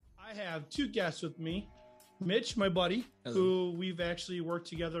I have two guests with me. Mitch, my buddy, Hello. who we've actually worked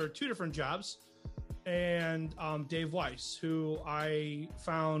together at two different jobs, and Dave Weiss, who I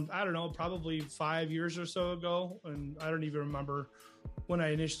found, I don't know, probably 5 years or so ago. And I don't even remember when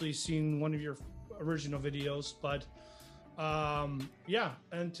I initially seen one of your original videos. But yeah,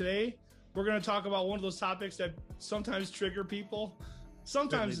 and today we're going to talk about one of those topics that sometimes trigger people,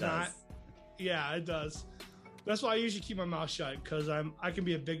 sometimes not. Yeah, it does. That's why I usually keep my mouth shut, because I can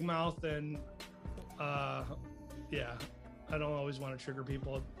be a big mouth, and yeah, I don't always want to trigger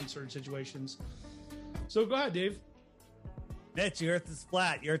people in certain situations. So go ahead, Dave. Mitch, the earth is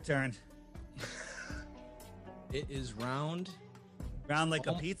flat. Your turn. It is round, Round like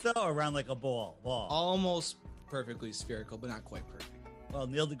a pizza or round like a ball? almost perfectly spherical, but not quite perfect. Well,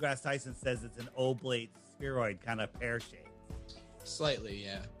 Neil deGrasse Tyson says it's an oblate spheroid kind of pear shape. Slightly,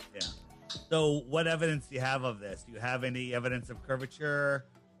 yeah. Yeah. So what evidence do you have of this? Do you have any evidence of curvature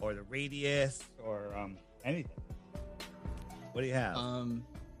or the radius or anything? What do you have?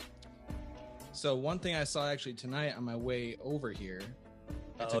 So one thing I saw actually tonight on my way over here,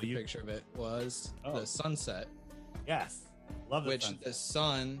 I took a picture of it, was the sunset. Yes. Love the which sunset. the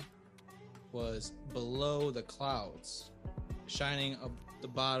sun was below the clouds, shining up the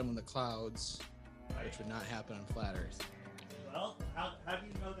bottom of the clouds, which would not happen on flat Earth. Well, how do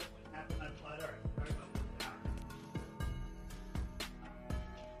you know that wouldn't happen on flat Earth? Sorry about this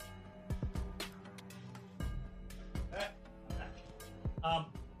now.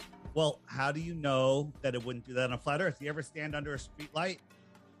 Well, how do you know that it wouldn't do that on flat Earth? You ever stand under a street light?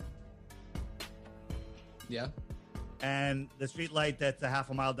 Yeah. And the street light that's a half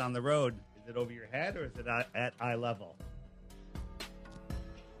a mile down the road, is it over your head or is it at eye level?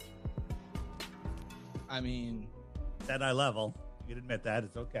 I mean, It's at eye level. You can admit that.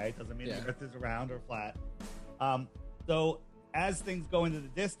 It's okay. It doesn't mean Yeah. the Earth is round or flat. So as things go into the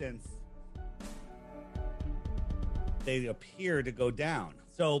distance, they appear to go down.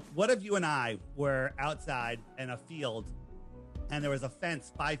 So what if you and I were outside in a field and there was a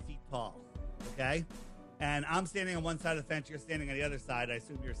fence 5 feet tall, okay? And I'm standing on one side of the fence, you're standing on the other side. I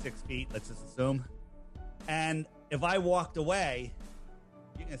assume you're 6 feet, let's just assume. And if I walked away,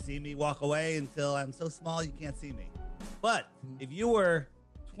 you can see me walk away until I'm so small you can't see me. But if you were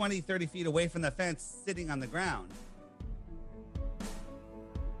 20, 30 feet away from the fence sitting on the ground,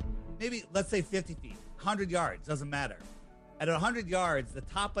 maybe let's say 50 feet, 100 yards, doesn't matter. At 100 yards, the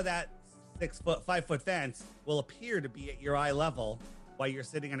top of that 5 foot fence will appear to be at your eye level while you're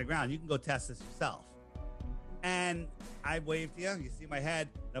sitting on the ground. You can go test this yourself. And I wave to you, you see my head.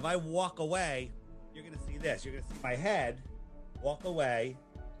 And if I walk away, you're going to see this. You're going to see my head walk away,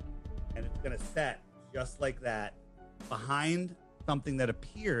 and it's going to set just like that behind something that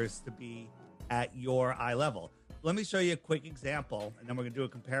appears to be at your eye level. Let me show you a quick example, and then we're going to do a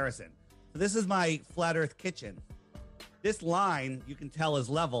comparison. So this is my flat Earth kitchen. This line you can tell is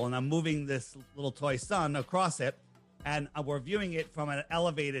level, and I'm moving this little toy sun across it, and we're viewing it from an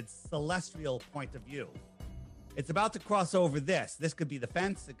elevated celestial point of view. It's about to cross over this. This could be the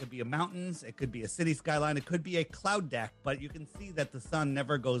fence, it could be a mountains, it could be a city skyline, it could be a cloud deck, but you can see that the sun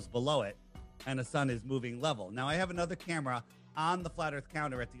never goes below it, and the sun is moving level. Now I have another camera on the flat Earth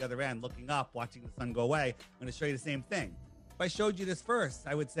counter at the other end, looking up, watching the sun go away. I'm going to show you the same thing. If I showed you this first,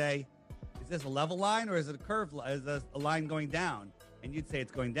 I would say, is this a level line or is it a curved line? Is a line going down? And you'd say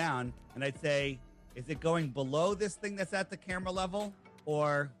it's going down. And I'd say, is it going below this thing that's at the camera level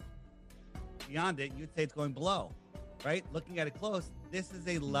or beyond it? You'd say it's going below, right? Looking at it close, this is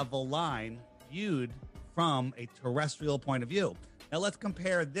a level line viewed from a terrestrial point of view. Now let's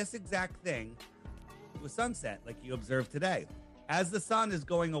compare this exact thing to a sunset like you observed today. As the sun is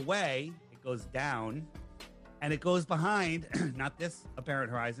going away, it goes down and it goes behind, not this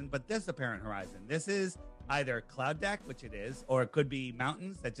apparent horizon, but this apparent horizon. This is either cloud deck, which it is, or it could be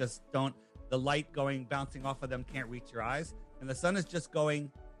mountains that just don't, the light bouncing off of them can't reach your eyes. And the sun is just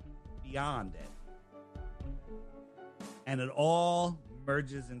going beyond it. And it all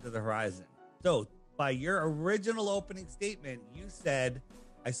merges into the horizon. So by your original opening statement, you said,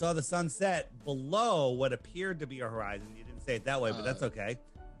 I saw the sun set below what appeared to be a horizon. You didn't say it that way, but that's okay.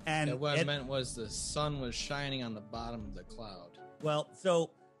 And what I meant was the sun was shining on the bottom of the cloud. Well,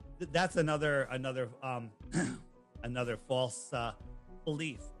 so that's another another false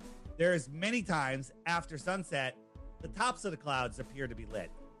belief. There's many times after sunset, the tops of the clouds appear to be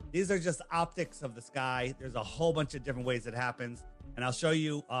lit. These are just optics of the sky. There's a whole bunch of different ways it happens. And I'll show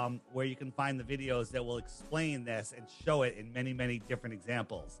you where you can find the videos that will explain this and show it in many, many different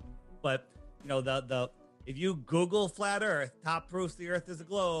examples. But, you know, if you Google flat Earth, top proofs the Earth is a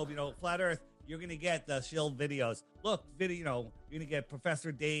globe, flat Earth, you're going to get the shill videos. Look, you're going to get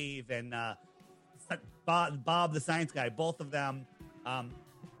Professor Dave and Bob the science guy, both of them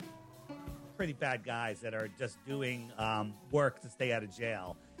pretty bad guys that are just doing work to stay out of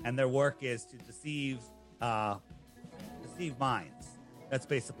jail. And their work is to deceive minds. That's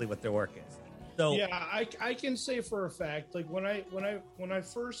basically what their work is. So yeah, I can say for a fact, like when I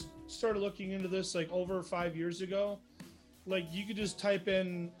first started looking into this, like over 5 years ago, like you could just type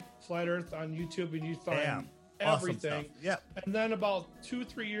in flat Earth on YouTube and you'd find everything. Awesome. Yeah. And then about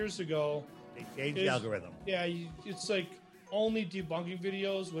 2-3 years ago, they changed the algorithm. Yeah, it's like only debunking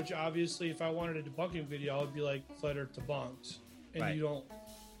videos, which obviously if I wanted a debunking video, I would be like flat Earth debunked, and right. you don't.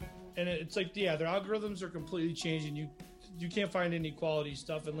 And it's like, yeah, their algorithms are completely changing. You can't find any quality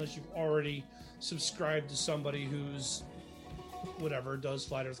stuff unless you've already subscribed to somebody who's whatever does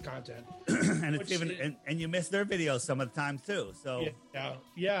flat Earth content. And it's and you miss their videos some of the time too. So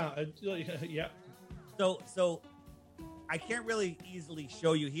yeah. So I can't really easily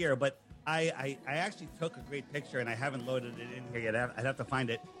show you here, but I actually took a great picture and I haven't loaded it in here yet. I'd have to find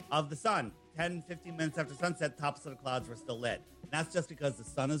it, of the sun. 10, 15 minutes after sunset, tops of the clouds were still lit. And that's just because the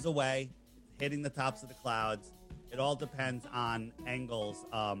sun is away, it's hitting the tops of the clouds. It all depends on angles,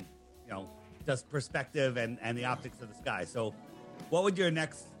 just perspective and the optics of the sky. So what would your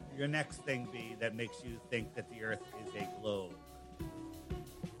next thing be that makes you think that the Earth is a globe?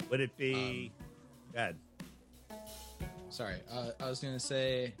 Would it be... Go ahead. Sorry, I was going to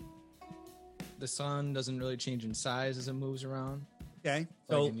say the sun doesn't really change in size as it moves around. Okay.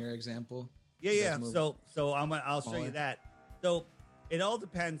 So like in your example. Yeah. So I'll show you that. So it all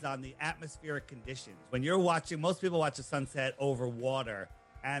depends on the atmospheric conditions. When you're watching, most people watch a sunset over water,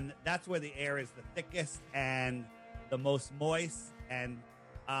 and that's where the air is the thickest and the most moist, and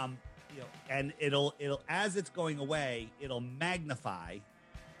and it'll as it's going away, it'll magnify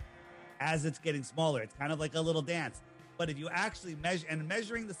as it's getting smaller. It's kind of like a little dance. But if you actually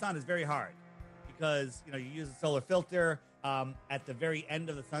measuring the sun is very hard, because you use a solar filter. At the very end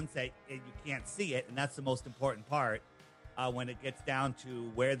of the sunset, you can't see it, and that's the most important part when it gets down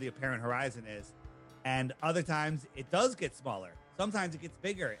to where the apparent horizon is. And other times, it does get smaller. Sometimes it gets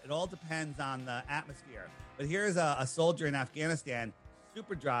bigger. It all depends on the atmosphere. But here's a soldier in Afghanistan,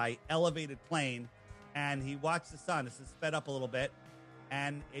 super dry, elevated plane, and he watched the sun. This is sped up a little bit,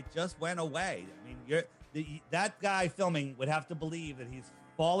 and it just went away. I mean, that guy filming would have to believe that he's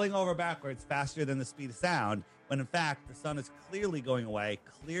falling over backwards faster than the speed of sound, when in fact the sun is clearly going away,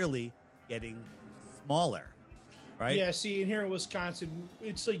 clearly getting smaller, right? Yeah, see, in here in Wisconsin,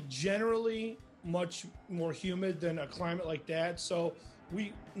 it's like generally much more humid than a climate like that, so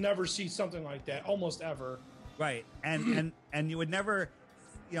we never see something like that, almost ever. Right, and you would never,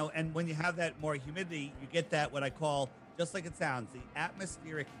 and when you have that more humidity, you get that, what I call, just like it sounds, the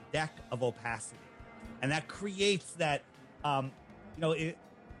atmospheric deck of opacity, and that creates that,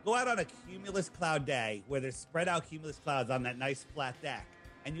 go out on a cumulus cloud day where there's spread out cumulus clouds on that nice flat deck,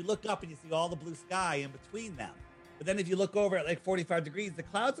 and you look up and you see all the blue sky in between them. But then if you look over at like 45 degrees, the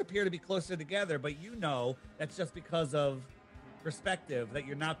clouds appear to be closer together, but that's just because of perspective, that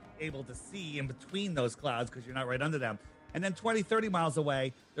you're not able to see in between those clouds because you're not right under them. And then 20, 30 miles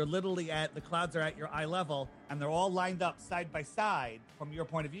away, the clouds are at your eye level, and they're all lined up side by side from your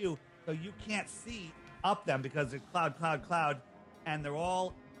point of view, so you can't see up them because it's cloud, and they're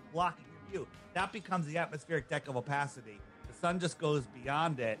all blocking your view. That becomes the atmospheric deck of opacity. The sun just goes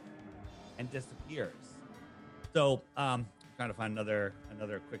beyond it and disappears. So I'm trying to find another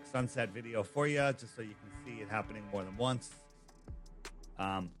quick sunset video for you, just so you can see it happening more than once.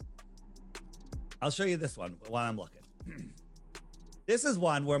 I'll show you this one while I'm looking. This is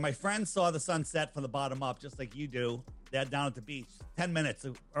one where my friend saw the sunset from the bottom up, just like you do, down at the beach 10 minutes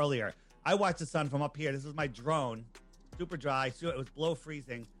earlier. I watched the sun from up here. This is my drone, super dry. It was below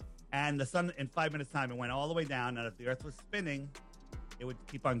freezing. And the sun, in 5 minutes' time, it went all the way down. And if the Earth was spinning, it would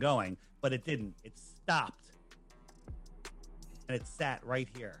keep on going. But it didn't. It stopped. And it sat right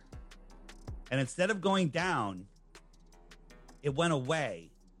here. And instead of going down, it went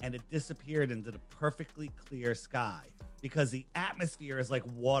away. And it disappeared into the perfectly clear sky. Because the atmosphere is like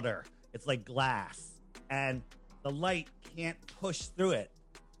water. It's like glass. And the light can't push through it.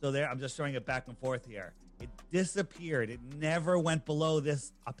 So there, I'm just showing it back and forth here. It disappeared. It never went below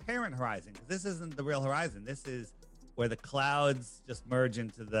this apparent horizon, because this isn't the real horizon. This is where the clouds just merge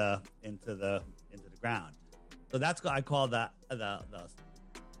into the ground. So that's what I call the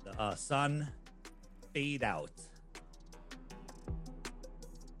sun fade out.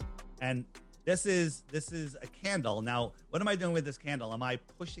 And this is a candle. Now, what am I doing with this candle? Am I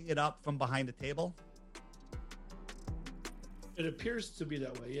pushing it up from behind a table? It appears to be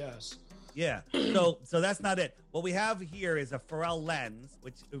that way, yes. Yeah. So that's not it. What we have here is a Fresnel lens,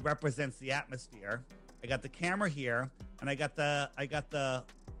 which represents the atmosphere. I got the camera here, and I got the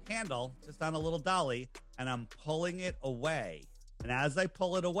handle just on a little dolly, and I'm pulling it away. And as I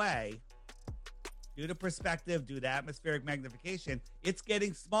pull it away, due to perspective, due to atmospheric magnification, it's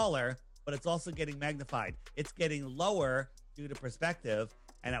getting smaller, but it's also getting magnified. It's getting lower due to perspective,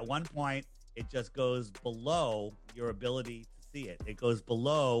 and at one point, it just goes below your ability to see it. It goes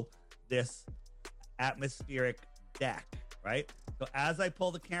below this atmospheric deck, right? So as I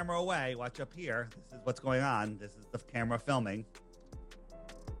pull the camera away, watch up here. This is what's going on. This is the camera filming.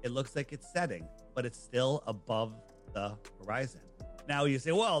 It looks like it's setting, but it's still above the horizon. Now you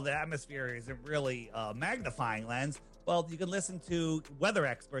say, well, the atmosphere isn't really a magnifying lens. Well, you can listen to weather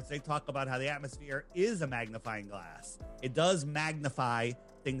experts. They talk about how the atmosphere is a magnifying glass. It does magnify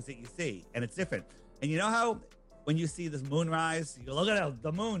things that you see, and it's different. And you know how when you see this moonrise, you look at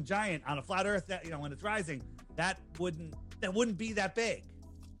the moon giant on a flat Earth. That, when it's rising, that wouldn't be that big.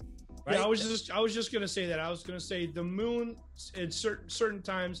 Right? Yeah, I was just gonna say that. I was gonna say the moon at certain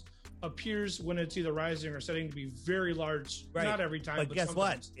times appears when it's either rising or setting to be very large. Right. Not every time, but guess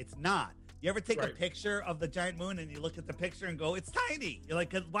sometimes. what? It's not. You ever take a Right. picture of the giant moon and you look at the picture and go, "It's tiny." You're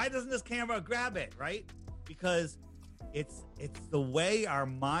like, "Why doesn't this camera grab it?" Right? Because it's the way our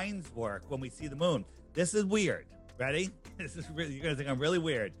minds work when we see the moon. This is weird. Ready? This is really, you're gonna think I'm really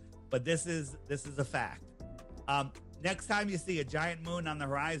weird, but this is a fact. Next time you see a giant moon on the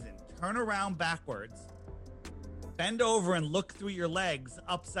horizon, turn around backwards, bend over and look through your legs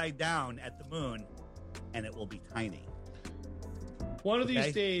upside down at the moon, and it will be tiny. One of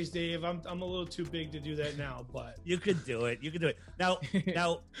these days, Dave, I'm a little too big to do that now, but You could do it. You could do it. Now,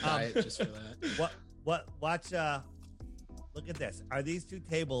 Diet just for that. watch. Look at this. Are these two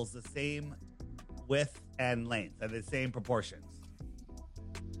tables the same width and length? Are they the same proportions?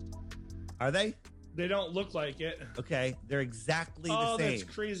 Are they? they don't look like it. Okay, they're exactly the Oh, same. that's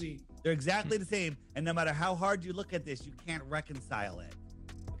crazy. They're exactly the same, and no matter how hard you look at this, you can't reconcile it.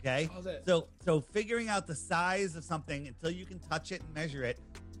 Okay, Oh, that- so figuring out the size of something until you can touch it and measure it,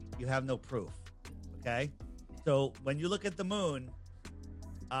 you have no proof. Okay, so when you look at the moon,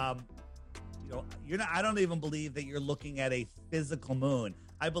 you're not. I don't even believe that you're looking at a physical moon.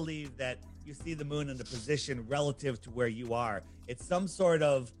 I believe that you see the moon in a position relative to where you are. It's some sort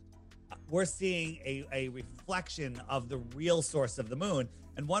of. We're seeing a reflection of the real source of the moon.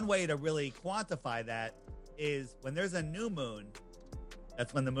 And one way to really quantify that is when there's a new moon,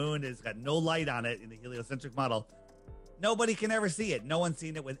 that's when the moon has got no light on it in the heliocentric model. Nobody can ever see it. No one's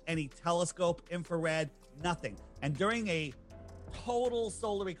seen it with any telescope, infrared, nothing. And during a total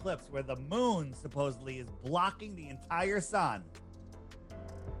solar eclipse where the moon supposedly is blocking the entire sun,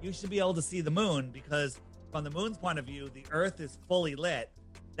 you should be able to see the moon because from the moon's point of view, the earth is fully lit.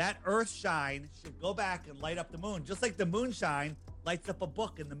 That earth shine should go back and light up the moon, just like the moonshine lights up a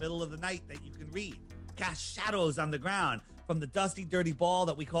book in the middle of the night that you can read. Cast shadows on the ground from the dusty, dirty ball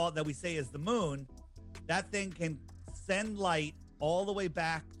that we say is the moon. That thing can send light all the way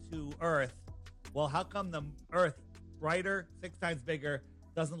back to Earth. Well, how come the Earth, brighter, 6 times bigger,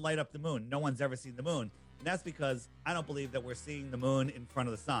 doesn't light up the moon? No one's ever seen the moon. And that's because I don't believe that we're seeing the moon in front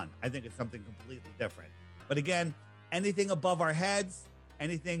of the sun. I think it's something completely different. But again, anything above our heads,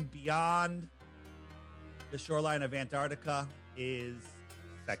 anything beyond the shoreline of Antarctica is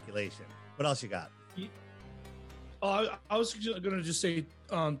speculation. What else you got? I was going to just say,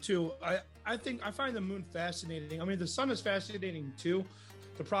 too, I think I find the moon fascinating. I mean, the sun is fascinating, too.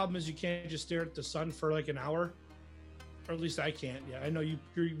 The problem is you can't just stare at the sun for like an hour. Or at least I can't. Yeah, I know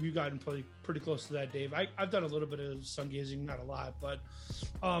you've gotten pretty close to that, Dave. I've done a little bit of sun gazing, not a lot, but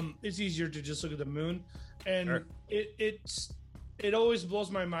it's easier to just look at the moon. And Sure. It always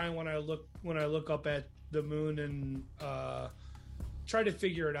blows my mind when I look up at the moon and try to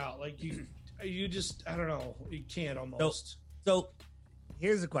figure it out. Like you just, I don't know, you can't almost. So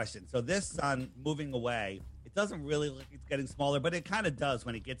here's a question. So this sun moving away, it doesn't really look it's getting smaller, but it kind of does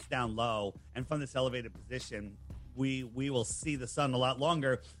when it gets down low. And from this elevated position, we will see the sun a lot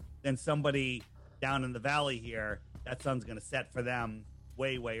longer than somebody down in the valley here. That sun's going to set for them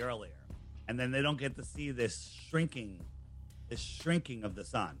way, way earlier. And then they don't get to see this shrinking of the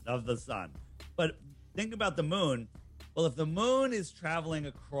sun. But think about the moon. Well, if the moon is traveling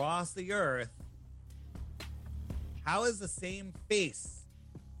across the earth, how is the same face?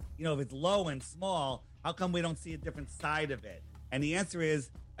 If it's low and small, how come we don't see a different side of it? And the answer is,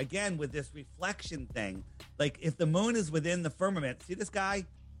 again, with this reflection thing, like if the moon is within the firmament, see this guy?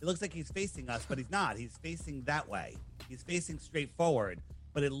 It looks like he's facing us, but he's not. He's facing that way. He's facing straight forward,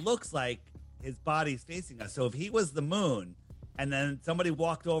 but it looks like his body's facing us. So if he was the moon and then somebody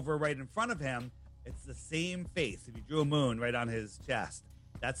walked over right in front of him, it's the same face. If you drew a moon right on his chest,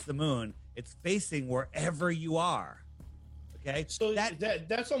 that's the moon. It's facing wherever you are. Okay, so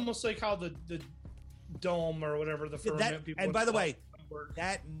that's almost like how the dome or whatever the firmament people. And by the way,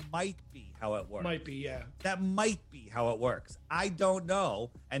 that might be how it works. Might be, yeah. That might be how it works. I don't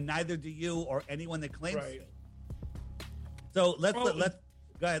know, and neither do you or anyone that claims to. So let's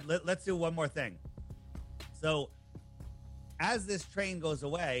go ahead. Let's do one more thing. So as this train goes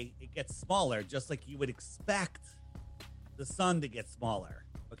away, it gets smaller, just like you would expect the sun to get smaller.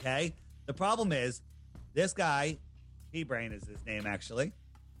 Okay. The problem is, this guy, P-Brain is his name actually,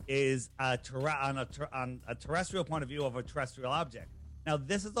 is on a terrestrial point of view of a terrestrial object. Now,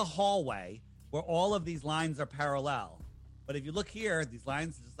 this is a hallway where all of these lines are parallel. But if you look here, these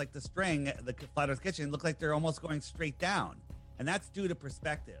lines, just like the string, the Flat Earth Kitchen, look like they're almost going straight down. And that's due to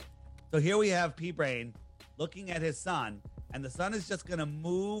perspective. So here we have P-Brain looking at his sun, and the sun is just going to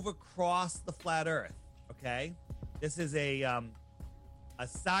move across the flat Earth, okay? This is a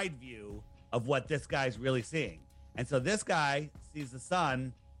side view of what this guy's really seeing. And so this guy sees the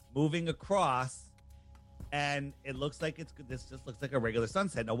sun moving across, and it looks like this just looks like a regular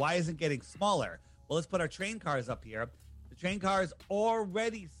sunset. Now, why isn't it getting smaller? Well, let's put our train cars up here. The train car is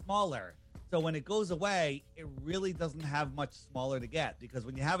already smaller. So when it goes away, it really doesn't have much smaller to get, because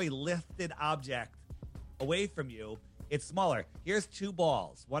when you have a lifted object away from you, it's smaller. Here's two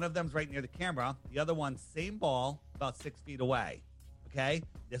balls. One of them's right near the camera. The other one, same ball, about 6 feet away. Okay?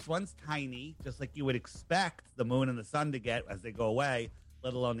 This one's tiny, just like you would expect the moon and the sun to get as they go away,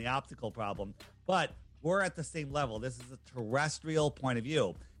 let alone the optical problem. But we're at the same level. This is a terrestrial point of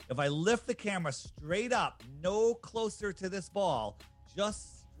view. If I lift the camera straight up, no closer to this ball,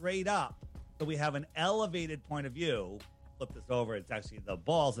 just straight up, so we have an elevated point of view. Flip this over, it's actually the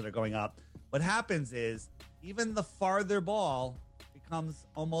balls that are going up. What happens is, even the farther ball becomes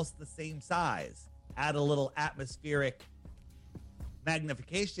almost the same size. Add a little atmospheric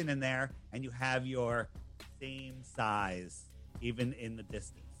magnification in there, and you have your same size, even in the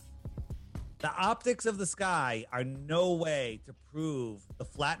distance. The optics of the sky are no way to prove the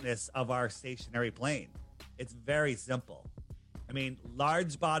flatness of our stationary plane. It's very simple. I mean,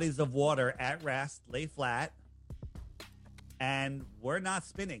 large bodies of water at rest lay flat, and we're not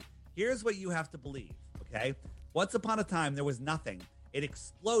spinning. Here's what you have to believe, okay? Once upon a time, there was nothing. It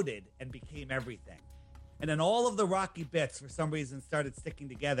exploded and became everything. And then all of the rocky bits, for some reason, started sticking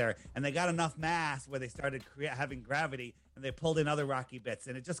together, and they got enough mass where they started having gravity, and they pulled in other rocky bits,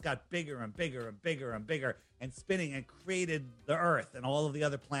 and it just got bigger and bigger and bigger and bigger and spinning, and created the Earth and all of the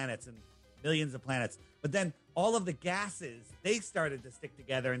other planets and millions of planets. But then all of the gases, they started to stick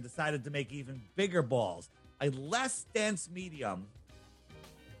together and decided to make even bigger balls. A less dense medium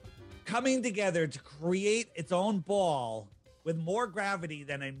coming together to create its own ball with more gravity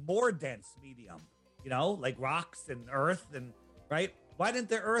than a more dense medium. You know, like rocks and earth, and right? Why didn't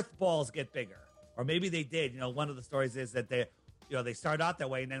the earth balls get bigger? Or maybe they did. You know, one of the stories is that they start out that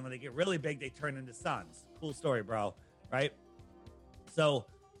way, and then when they get really big, they turn into suns. Cool story, bro. Right? So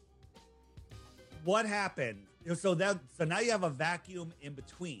what happened? So now you have a vacuum in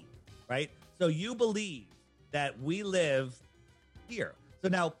between, right? So you believe that we live here. So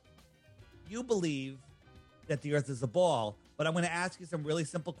now you believe that the earth is a ball, but I'm going to ask you some really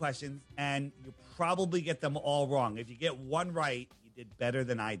simple questions, and you probably get them all wrong. If you get one right, you did better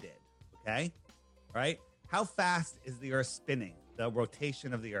than I did. Okay? Right? How fast is the earth spinning? The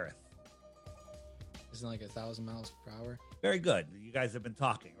rotation of the earth? Isn't it like 1,000 miles per hour? Very good. You guys have been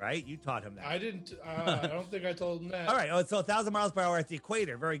talking, right? You taught him that. I didn't. I don't think I told him that. All right. Oh, so 1,000 miles per hour at the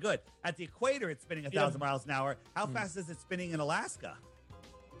equator. Very good. At the equator, it's spinning 1,000 miles an hour. How fast is it spinning in Alaska?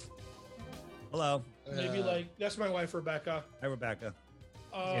 Hello. Maybe that's my wife, Rebecca. Hi, Rebecca.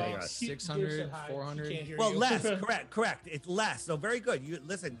 600, 400. Well, less. Correct. It's less. So very good.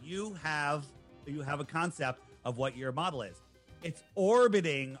 You have a concept of what your model is. It's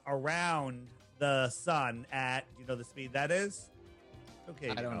orbiting around the sun at, the speed that is?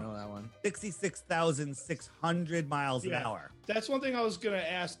 Okay. I don't know that one. 66,600 miles an hour. That's one thing I was going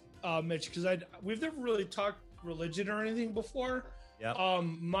to ask Mitch, because we've never really talked religion or anything before. Yep.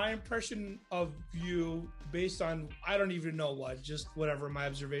 My impression of you, based on, I don't even know what, just whatever, my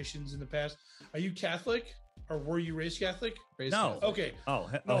observations in the past. Are you Catholic, or were you raised Catholic? No. Okay.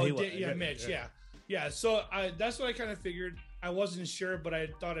 Mitch. Yeah. So that's what I kind of figured. I wasn't sure, but I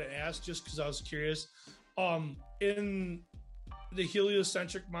thought I'd ask just because I was curious. In the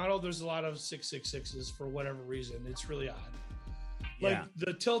heliocentric model, there's a lot of 666s for whatever reason. It's really odd. Like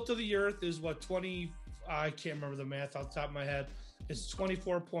the tilt of the Earth is what, 20? I can't remember the math off the top of my head. It's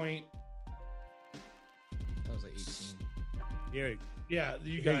 24 point. That was like 18. Here, Yeah,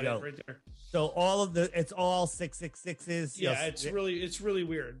 you There got you it go. right there. so it's all 666s. Yeah, it's really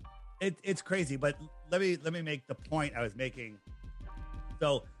weird. It's crazy. But let me make the point I was making.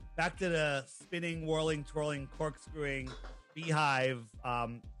 So back to the spinning, whirling, twirling, corkscrewing beehive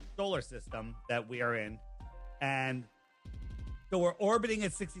solar system that we are in, and so we're orbiting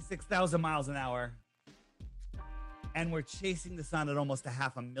at 66,000 miles an hour, and we're chasing the sun at almost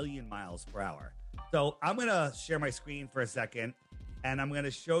 500,000 miles per hour. So I'm gonna share my screen for a second, and I'm gonna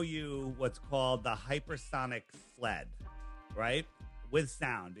show you what's called the hypersonic sled, right? With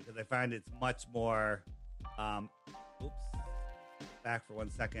sound, because I find it's much more. Oops, back for 1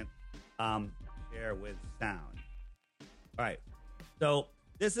 second. Share with sound. All right. So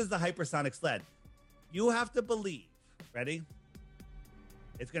this is the hypersonic sled. You have to believe. Ready?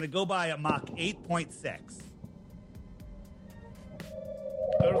 It's going to go by at Mach 8.6.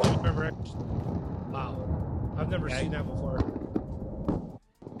 I don't think I've ever actually. Wow, I've never Okay. seen that before.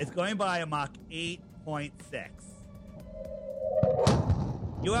 It's going by at Mach 8.6.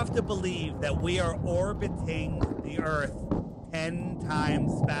 You have to believe that we are orbiting the Earth 10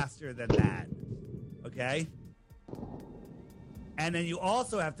 times faster than that. Okay? And then you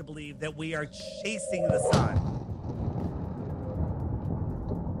also have to believe that we are chasing the sun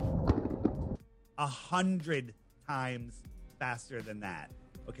 100 times faster than that.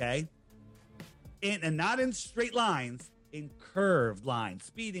 Okay? And not in straight lines, in curved lines,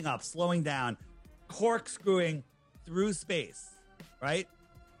 speeding up, slowing down, corkscrewing through space, right?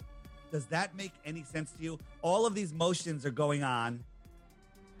 Does that make any sense to you? All of these motions are going on,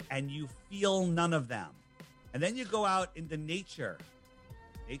 and you feel none of them. And then you go out into nature.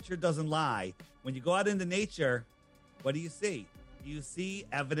 Nature doesn't lie. When you go out into nature, what do you see? Do you see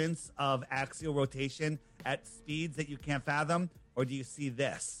evidence of axial rotation at speeds that you can't fathom? Or do you see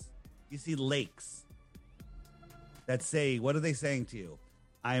this? You see lakes that say, what are they saying to you?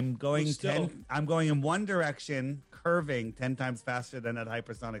 I'm going I'm going in one direction, curving 10 times faster than that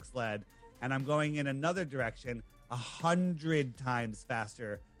hypersonic sled, and I'm going in another direction 100 times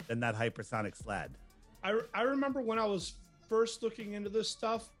faster than that hypersonic sled. I remember when I was first looking into this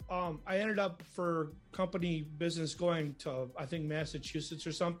stuff, I ended up for company business going to, I think, Massachusetts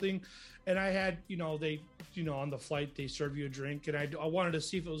or something. And I had, on the flight, they serve you a drink. And I wanted to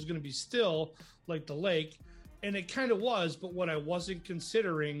see if it was going to be still like the lake. And it kind of was. But what I wasn't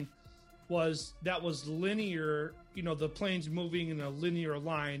considering was that was linear, the plane's moving in a linear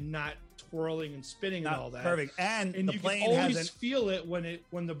line, not twirling and spinning and all that. Perfect. And the you plane can always hasn't feel it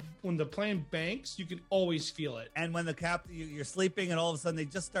when the plane banks. You can always feel it. And when the captain, you're sleeping, and all of a sudden they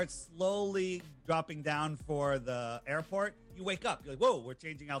just start slowly dropping down for the airport, you wake up. You're like, whoa, we're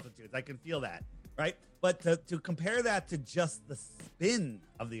changing altitudes. I can feel that, right? But to compare that to just the spin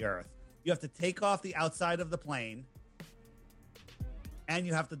of the Earth, you have to take off the outside of the plane, and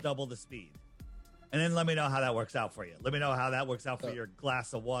you have to double the speed. And then let me know how that works out for you. Let me know how that works out for your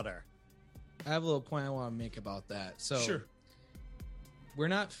glass of water. I have a little point I want to make about that. So Sure. We're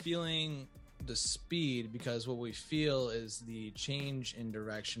not feeling the speed because what we feel is the change in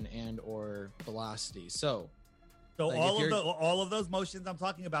direction and or velocity. So like all of those motions I'm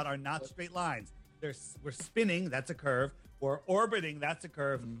talking about are not straight lines. We're spinning, that's a curve. We're orbiting, that's a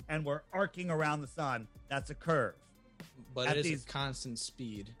curve, and we're arcing around the sun, that's a curve. But it is a constant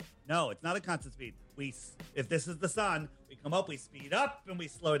speed. No, it's not a constant speed. If this is the sun, we come up, we speed up, and we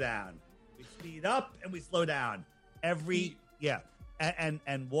slow down. We speed up and we slow down.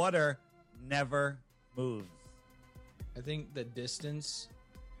 And water never moves. I think the distance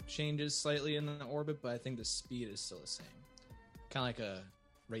changes slightly in the orbit, but I think the speed is still the same. Kind of like a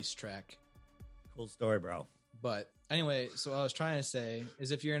racetrack. Cool story, bro. But anyway, so what I was trying to say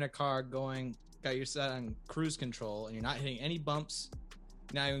is if you're in a car got your set on cruise control and you're not hitting any bumps,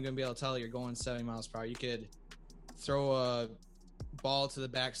 you're not even going to be able to tell you're going 70 miles per hour. You could throw a ball to the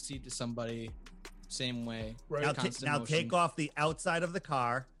back seat to somebody, same way. Right. Now take off the outside of the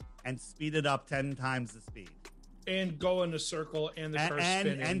car and speed it up 10 times the speed. And go in a circle and the car's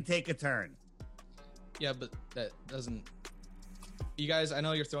spinning. And take a turn. Yeah, but that doesn't... You guys, I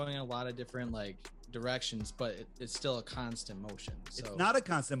know you're throwing in a lot of different directions, but it's still a constant motion. So. It's not a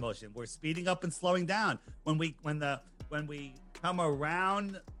constant motion. We're speeding up and slowing down. When we come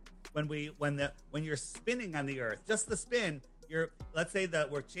around, when you're spinning on the Earth, just the spin, let's say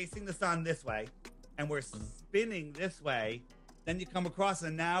that we're chasing the sun this way and we're spinning this way, then you come across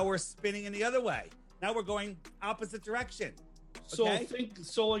and now we're spinning in the other way. Now we're going opposite direction. Okay?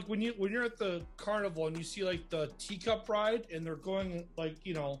 So like when you're at the carnival and you see like the teacup ride and they're going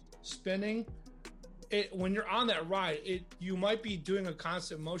spinning, when you're on that ride, you might be doing a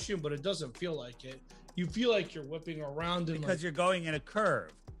constant motion, but it doesn't feel like it. you feel like you're whipping around and because you're going in a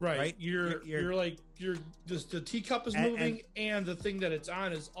curve. right. You're like just the teacup is moving, and the thing that it's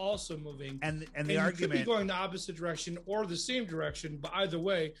on is also moving. And the you argument could be going the opposite direction or the same direction, but either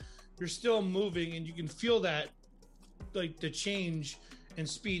way, you're still moving, and you can feel that, like the change in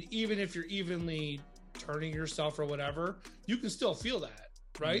speed, even if you're evenly turning yourself or whatever, you can still feel that,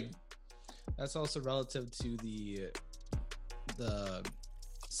 right? That's also relative to the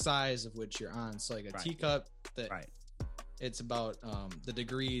size of which you're on. So like a teacup that it's about the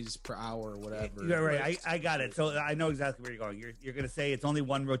degrees per hour or whatever. You're right. I got it. So I know exactly where you're going. You're going to say it's only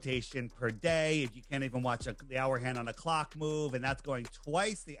one rotation per day. If you can't even watch the hour hand on a clock move, and that's going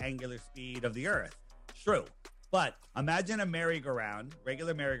twice the angular speed of the Earth. True. But imagine a merry-go-round,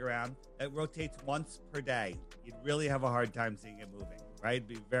 regular merry-go-round, that rotates once per day. You'd really have a hard time seeing it moving, right? It'd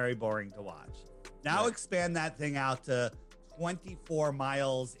be very boring to watch. Now expand that thing out to 24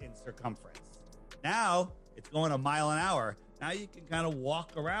 miles in circumference. Now it's going a mile an hour. Now you can kind of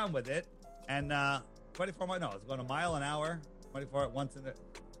walk around with it, and 24 miles. No, it's going a mile an hour. 24 at once it's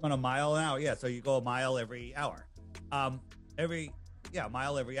going a mile an hour. Yeah, so you go a mile every hour. Mile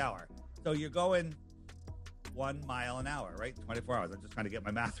every hour. So you're going 1 mile an hour, right? 24 hours. I'm just trying to get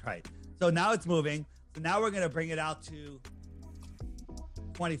my math right. So now it's moving. So now we're going to bring it out to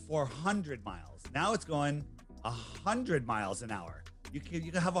 2,400 miles. Now it's going 100 miles an hour. You can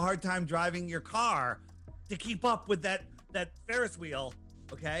have a hard time driving your car to keep up with that Ferris wheel.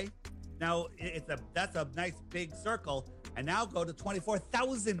 Okay. Now that's a nice big circle. And now go to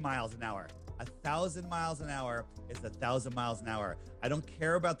 24,000 miles an hour. 1,000 miles an hour is 1,000 miles an hour. I don't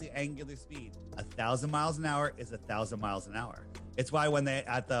care about the angular speed. 1,000 miles an hour is 1,000 miles an hour. It's why when they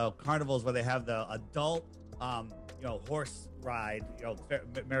at the carnivals where they have the adult, horse ride,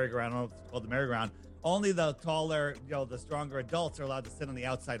 merry-go-round. I don't know if it's called the merry-go-round. Only the taller, the stronger adults are allowed to sit on the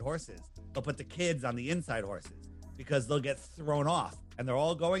outside horses. They'll put the kids on the inside horses because they'll get thrown off, and they're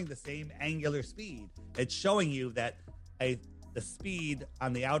all going the same angular speed. It's showing you that the speed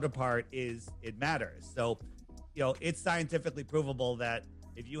on the outer part it matters. So, it's scientifically provable that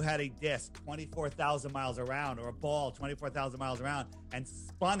if you had a disc 24,000 miles around, or a ball 24,000 miles around, and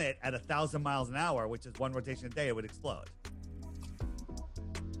spun it at 1,000 miles an hour, which is one rotation a day, it would explode.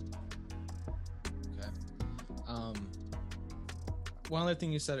 Okay. One other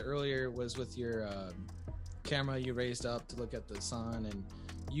thing you said earlier was with your camera you raised up to look at the sun, and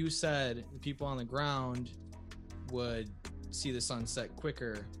you said the people on the ground would see the sunset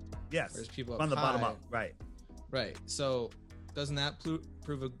quicker. Yes. Whereas people from the high, bottom up. Right. So doesn't that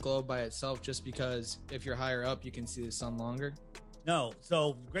prove a globe by itself, just because if you're higher up you can see the sun longer? No.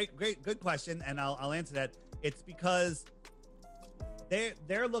 So good question, and I'll answer that. It's because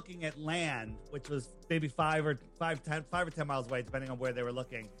they're looking at land, which was maybe 5 or 10 miles away, depending on where they were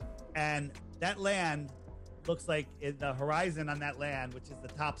looking, and that land looks like the horizon on that land, which is the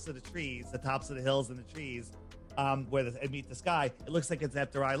tops of the trees, the tops of the hills and the trees, where it meet the sky. It looks like it's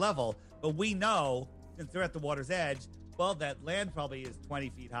at their eye level, but we know, since they're at the water's edge, well, that land probably is 20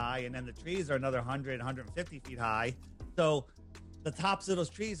 feet high, and then the trees are another 100, 150 feet high. So the tops of those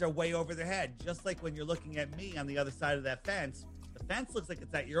trees are way over their head, just like when you're looking at me on the other side of that fence. The fence looks like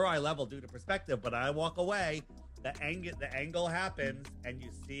it's at your eye level due to perspective, but I walk away, the angle happens, and you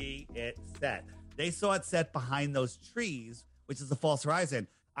see it set. They saw it set behind those trees, which is the false horizon.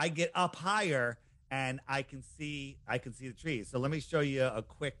 I get up higher, and I can see the trees. So let me show you a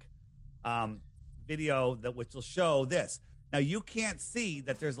quick video which will show this. Now you can't see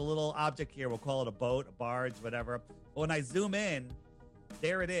that there's a little object here. We'll call it a boat, a barge, whatever. But when I zoom in,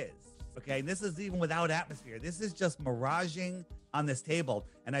 there it is. Okay, and this is even without atmosphere. This is just miraging on this table.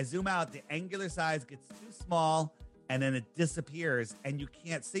 And I zoom out, the angular size gets too small, and then it disappears, and you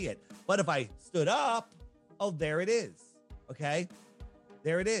can't see it. But if I stood up, oh, there it is. Okay,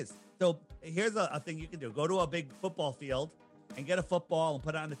 there it is. So here's a thing you can do. Go to a big football field and get a football and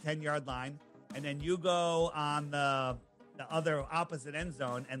put it on the 10-yard line. And then you go on the other opposite end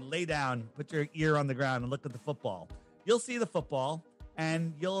zone and lay down, put your ear on the ground and look at the football. You'll see the football,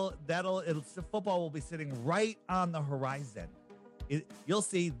 and the football will be sitting right on the horizon. You'll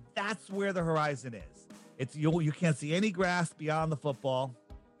see that's where the horizon is. You can't see any grass beyond the football.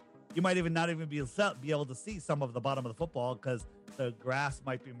 You might not even be able to see some of the bottom of the football because the grass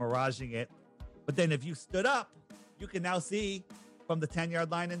might be miraging it. But then if you stood up, you can now see from the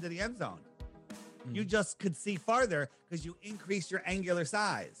 10-yard line into the end zone. You just could see farther because you increase your angular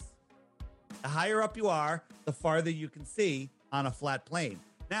size. The higher up you are, the farther you can see on a flat plane.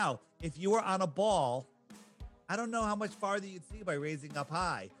 Now, if you were on a ball, I don't know how much farther you'd see by raising up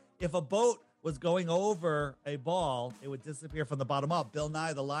high. If a boat was going over a ball, it would disappear from the bottom up. Bill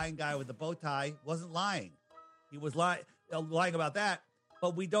Nye, the lying guy with the bow tie, wasn't lying. He was lying about that.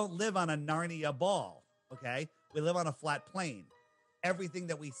 But we don't live on a Narnia ball, okay? We live on a flat plane. Everything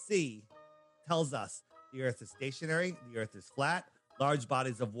that we see tells us the Earth is stationary, the Earth is flat, large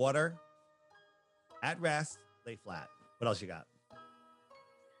bodies of water at rest, lay flat. What else you got?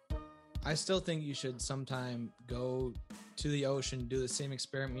 I still think you should sometime go to the ocean, do the same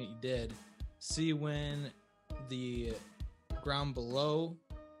experiment you did, see when the ground below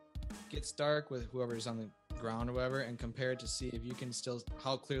gets dark with whoever's on the ground or whatever, and compare it to see if you can still,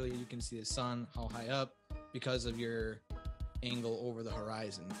 how clearly you can see the sun, how high up, because of your angle over the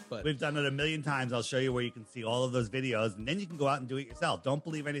horizon. But we've done it a million times. I'll show you where you can see all of those videos, and then you can go out and do it yourself. Don't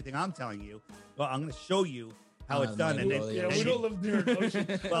believe anything I'm telling you. Well, I'm going to show you how it's done. And then, we don't live near an ocean.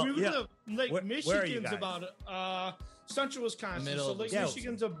 Well, we live Lake where are you Michigan's guys? about central Wisconsin. Middle So of Lake Wisconsin.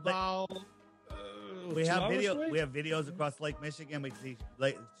 Michigan's about we 2 have hours video. away? We have videos across Lake Michigan. We can see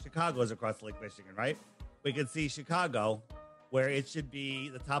Chicago's across Lake Michigan, right? We can see Chicago, where it should be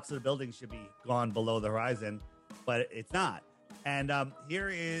the tops of the buildings should be gone below the horizon, but it's not. And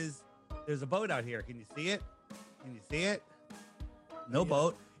there's a boat out here. Can you see it? Can you see it? No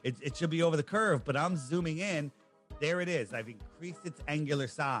boat. It should be over the curve, but I'm zooming in. There it is. I've increased its angular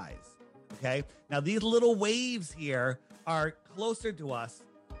size. Okay. Now these little waves here are closer to us,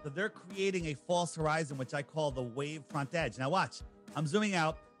 so they're creating a false horizon, which I call the wave front edge. Now watch. I'm zooming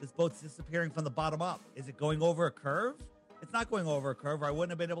out. This boat's disappearing from the bottom up. Is it going over a curve? It's not going over a curve, or I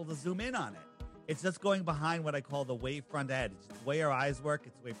wouldn't have been able to zoom in on it. It's just going behind what I call the wave front edge. It's the way our eyes work.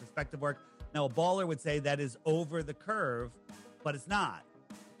 It's the way perspective work. Now, a baller would say that is over the curve, but it's not.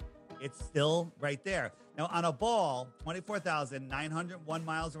 It's still right there. Now, on a ball, 24,901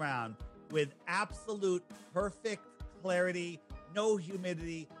 miles around, with absolute perfect clarity, no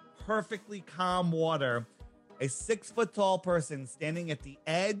humidity, perfectly calm water, a 6-foot-tall person standing at the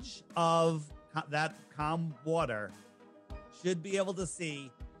edge of that calm water should be able to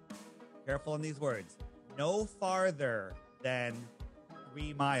see, careful in these words, no farther than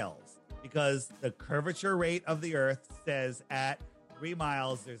 3 miles, because the curvature rate of the Earth says at 3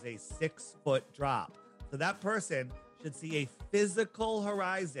 miles, there's a 6-foot drop. So that person should see a physical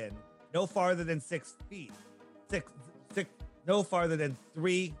horizon no farther than 6 feet, no farther than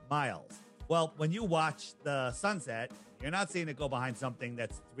 3 miles. Well, when you watch the sunset, you're not seeing it go behind something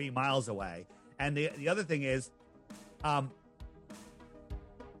that's 3 miles away. And the other thing is,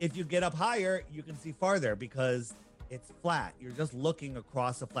 if you get up higher, you can see farther because it's flat. You're just looking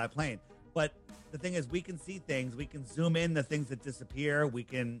across a flat plane. But the thing is, we can see things. We can zoom in the things that disappear.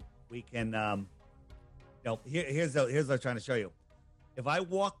 Here's what I'm trying to show you. If I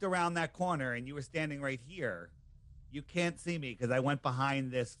walked around that corner and you were standing right here, you can't see me because I went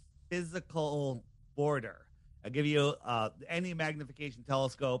behind this physical border. I'll give you any magnification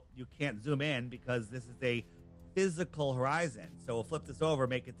telescope. You can't zoom in because this is a physical horizon. So we'll flip this over,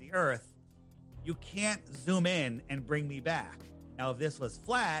 make it the Earth. You can't zoom in and bring me back. Now, if this was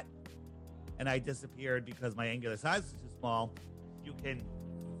flat and I disappeared because my angular size is too small, you can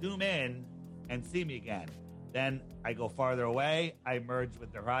zoom in and see me again. Then I go farther away. I merge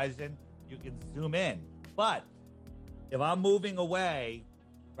with the horizon. You can zoom in. But if I'm moving away,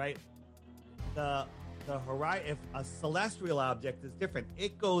 right, the horizon, if a celestial object is different,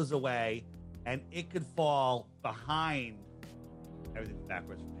 it goes away and it could fall behind. Everything's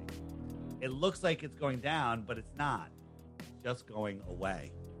backwards for me. It looks like it's going down, but it's not. It's just going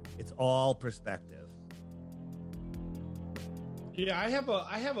away. It's all perspective. Yeah, I have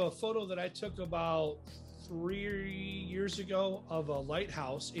a photo that I took about 3 years ago of a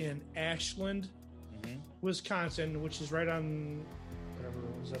lighthouse in Ashland, Wisconsin, which is right on whatever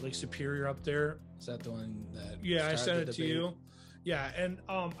was that, Lake Superior up there. is that the one that? Yeah, I sent started it the to debate? you. Yeah, and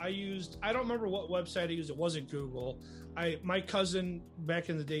I don't remember what website I used. It wasn't Google. My cousin back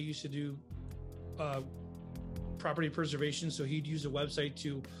in the day used to do property preservation, so he'd use a website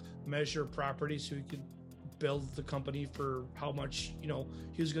to measure property so he could build the company for how much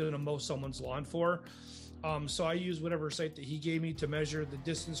he was going to mow someone's lawn for. So I used whatever site that he gave me to measure the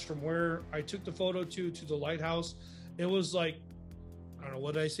distance from where I took the photo to the lighthouse. It was like, I don't know,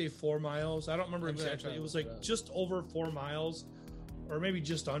 what did I say, 4 miles? I don't remember I'm gonna exactly. try It to was look it like up. just over 4 miles, or maybe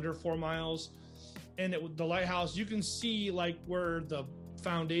just under 4 miles. And the lighthouse, you can see like where the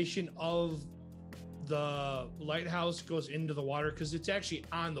foundation of the lighthouse goes into the water because it's actually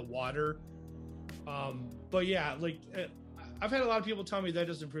on the water. But yeah, like I've had a lot of people tell me that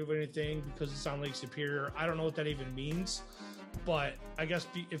doesn't prove anything because it's on Lake Superior. I don't know what that even means. But I guess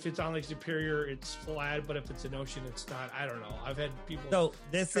if it's on Lake Superior, it's flat. But if it's an ocean, it's not. I don't know. I've had people So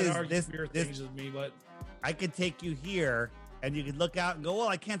this try to is argue this weird this things with me, but I could take you here and you could look out and go, well,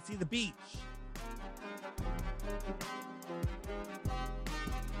 I can't see the beach.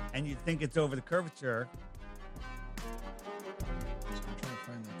 And you think it's over the curvature. I'm trying to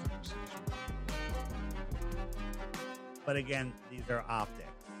find that conversation. But again, these are optics.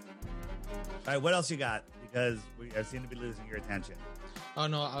 All right, what else you got? Because we seem to be losing your attention. Oh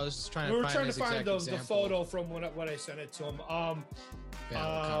no, I was just trying we to were find trying to this find exact the example. photo from when I sent it to him. We had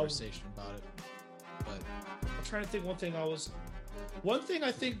a conversation about it, but I'm trying to think. One thing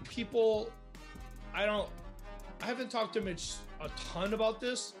I think people, I haven't talked to Mitch a ton about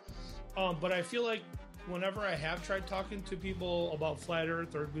this, but I feel like whenever I have tried talking to people about flat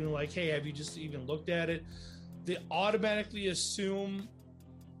Earth or being like, "Hey, have you just even looked at it?" They automatically assume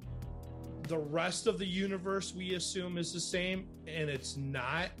the rest of the universe we assume is the same, and it's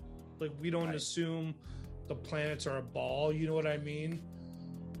not. Like, we don't assume the planets are a ball. You know what I mean?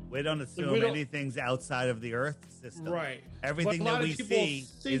 We don't assume anything's outside of the Earth system. Right. Everything that we see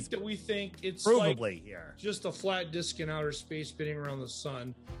is we think it's provably like here. just a flat disk in outer space spinning around the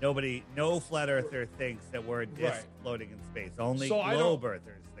sun. No flat earther thinks that we're a disk floating in space. Only globe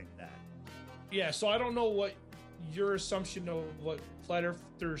earthers think that. Yeah, so I don't know what your assumption of what flat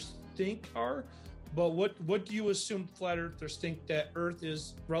earthers think are, but what do you assume flat earthers think that Earth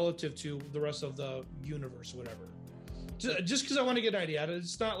is relative to the rest of the universe, whatever? Just because I want to get an idea.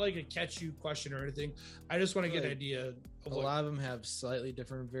 It's not like a catch you question or anything. I just want to get an idea of a lot of them have slightly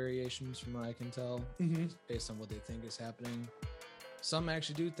different variations from what I can tell, based on what they think is happening. Some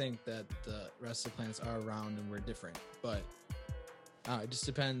actually do think that the rest of the planets are around and we're different, but it just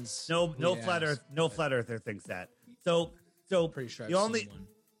depends. No flat earther thinks that. So pretty sure you I've only seen one.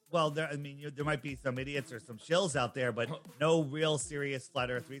 well, there might be some idiots or some shills out there, but no real serious flat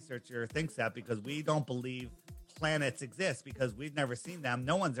Earth researcher thinks that, because we don't believe planets exist, because we've never seen them.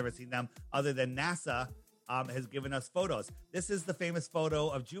 No one's ever seen them other than NASA has given us photos. This is the famous photo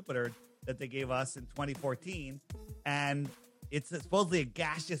of Jupiter that they gave us in 2014, and it's supposedly a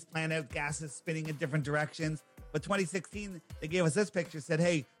gaseous planet, gases spinning in different directions. But 2016, they gave us this picture, said,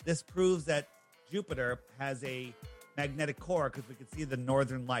 hey, this proves that Jupiter has a magnetic core because we could see the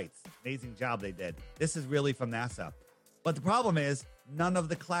northern lights. Amazing job they did. This is really from NASA. But the problem is none of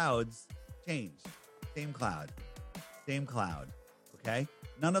the clouds changed. Same cloud. Okay?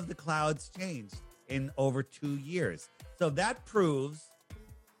 None of the clouds changed in over 2 years. So that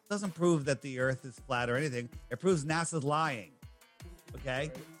doesn't prove that the Earth is flat or anything. It proves NASA's lying.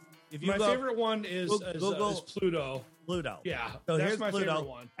 Okay? If you favorite one is Pluto. Pluto. Yeah, so that's here's my Pluto, favorite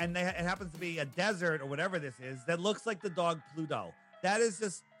one. and it happens to be a desert or whatever this is that looks like the dog Pluto. That is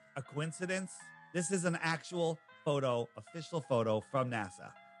just a coincidence. This is an actual photo, official photo from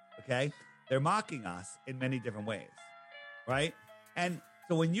NASA. Okay? They're mocking us in many different ways, right? And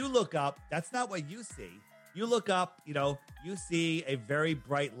so when you look up, that's not what you see. You look up, you see a very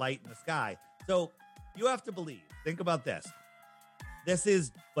bright light in the sky. So you have to believe. Think about this. This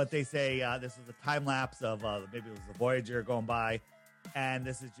is what they say. This is a time lapse of maybe it was the Voyager going by, and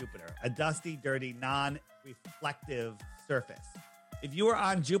this is Jupiter, a dusty, dirty, non-reflective surface. If you were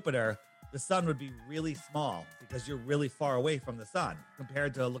on Jupiter, the sun would be really small because you're really far away from the sun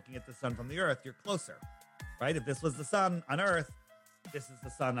compared to looking at the sun from the Earth. You're closer, right? If this was the sun on Earth, this is the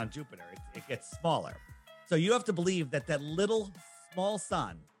sun on Jupiter. It gets smaller. So you have to believe that little small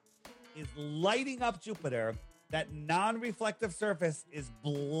sun is lighting up Jupiter. That non-reflective surface is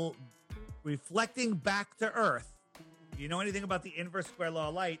reflecting back to Earth. If you know anything about the inverse square law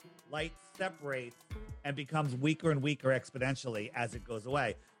of light, light separates and becomes weaker and weaker exponentially as it goes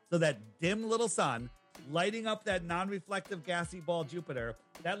away. So that dim little sun lighting up that non-reflective gassy ball Jupiter,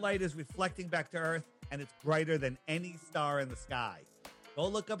 that light is reflecting back to Earth, and it's brighter than any star in the sky. Go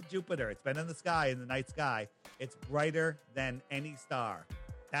look up Jupiter. It's been in the sky, in the night sky. It's brighter than any star.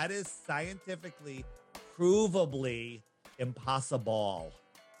 That is scientifically provably impossible.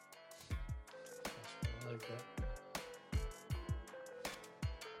 I like that.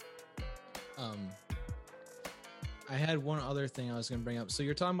 I had one other thing I was going to bring up. So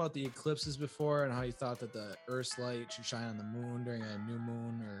you're talking about the eclipses before and how you thought that the Earth's light should shine on the moon during a new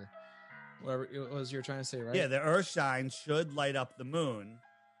moon or whatever it was you were trying to say, right? Yeah, the Earth shine should light up the moon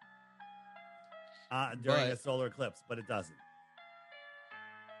during a solar eclipse, but it doesn't.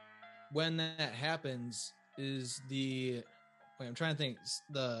 When that happens, I'm trying to think,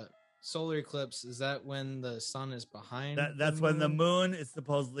 the solar eclipse, is that when the sun is behind? That's when the moon is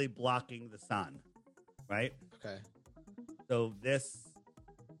supposedly blocking the sun, right? Okay. So this,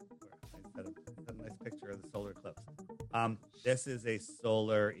 I set a nice picture of the solar eclipse. This is a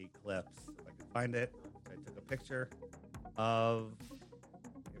solar eclipse. If I can find it, I took a picture of.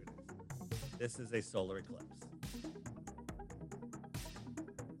 Here it is. This is a solar eclipse.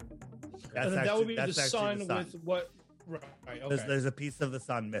 And then that would be the sun with what? Right. Okay. There's a piece of the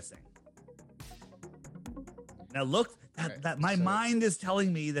sun missing. Now look, my mind is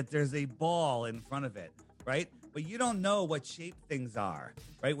telling me that there's a ball in front of it, right? But you don't know what shape things are,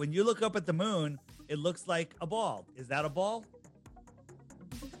 right? When you look up at the moon, it looks like a ball. Is that a ball?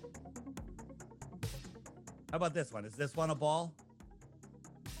 How about this one? Is this one a ball?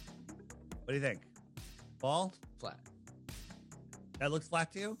 What do you think? Ball? Flat. That looks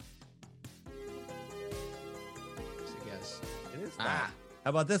flat to you? Just a guess. It is flat. How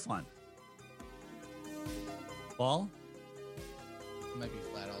about this one? Ball? It might be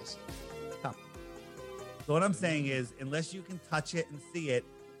flat also. So what I'm saying is, unless you can touch it and see it,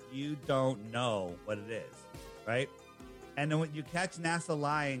 you don't know what it is, right? And then when you catch NASA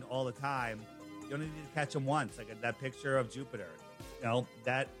lying all the time, you only need to catch them once, like that picture of Jupiter. You know,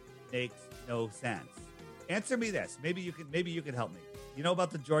 that makes no sense. Answer me this. Maybe you can help me. You know about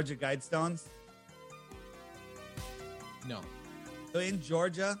the Georgia Guidestones? No. So in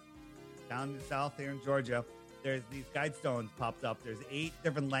Georgia, down in the south here in Georgia, there's these Guidestones popped up. There's 8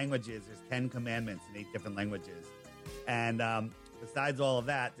 different languages. There's 10 commandments in 8 different languages. And besides all of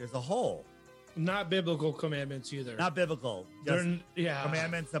that, there's a hole. Not biblical commandments either. Not biblical. Just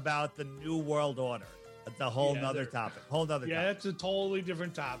commandments about the New World Order. That's a whole nother topic. Yeah, that's a totally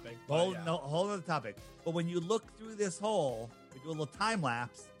different topic. Whole other topic. But when you look through this hole, we do a little time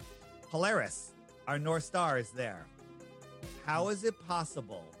lapse. Polaris, our North Star, is there. How is it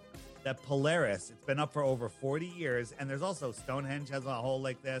possible that Polaris, it's been up for over 40 years, and there's also Stonehenge has a hole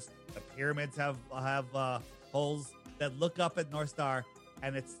like this. The pyramids have holes that look up at North Star,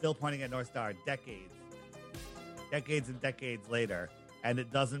 and it's still pointing at North Star decades and decades later, and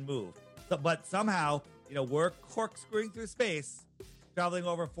it doesn't move. So, but somehow, we're corkscrewing through space, traveling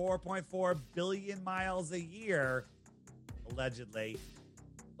over 4.4 billion miles a year, allegedly,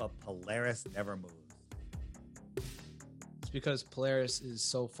 but Polaris never moves. It's because Polaris is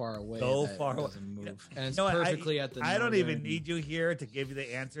so far away. It doesn't move. And it's perfectly at the I don't even need you here to give you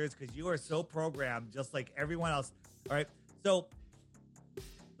the answers because you are so programmed, just like everyone else. All right. So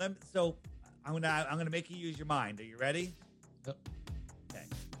I'm gonna make you use your mind. Are you ready? Yep. Okay.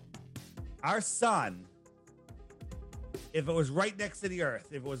 Our sun, if it was right next to the Earth,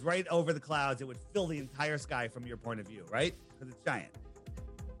 if it was right over the clouds, it would fill the entire sky from your point of view, right? Because it's giant,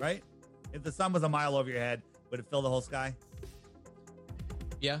 right? If the sun was a mile over your head, would it fill the whole sky?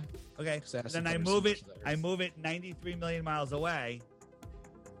 Yeah. Okay. Then I move it 93 million miles away,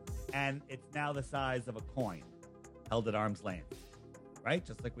 and it's now the size of a coin, held at arm's length, right?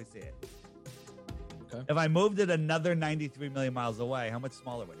 Just like we see it. Okay. If I moved it another 93 million miles away, how much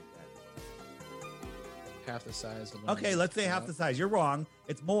smaller would it get? Half the size. Okay, let's say half the size. You're wrong.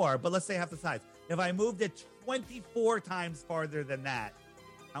 It's more, but let's say half the size. If I moved it 24 times farther than that,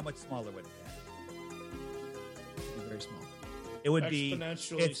 how much smaller would it get? It'd be very small. It would be its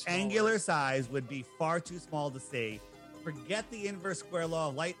smaller. angular size would be far too small to see. Forget the inverse square law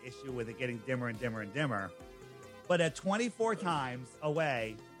of light issue with it getting dimmer and dimmer and dimmer. But at 24 times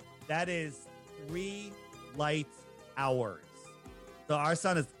away, that is 3 light hours. So our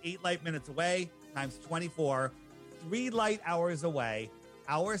sun is 8 light minutes away times 24, 3 light hours away.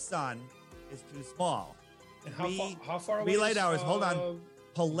 Our sun is too small. And how far away? 3 light hours. Hold on.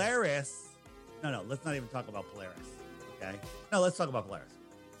 Polaris. No, let's not even talk about Polaris. Okay. No, let's talk about Polaris.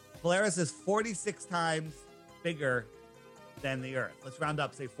 Polaris is 46 times bigger than the Earth. Let's round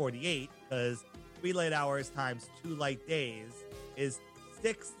up, say 48, because 3 light hours times 2 light days is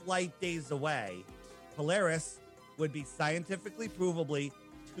 6 light days away. Polaris would be scientifically provably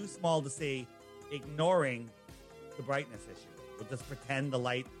too small to see, ignoring the brightness issue. We'll just pretend the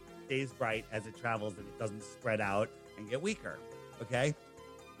light stays bright as it travels and it doesn't spread out and get weaker. Okay?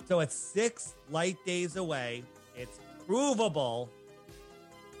 So it's 6 light days away. It's provable.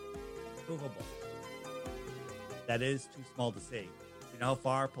 That is too small to see. You know how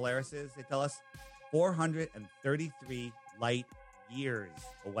far Polaris is? They tell us 433 light years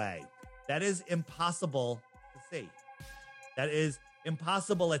away. That is impossible to see. That is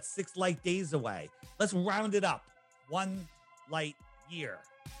impossible at 6 light days away. Let's round it up. 1 light year.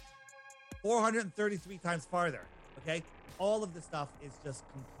 433 times farther. Okay? All of this stuff is just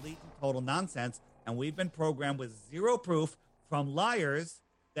complete and total nonsense. And we've been programmed with zero proof from liars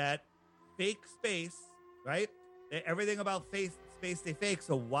that fake space, right? Everything about space they fake.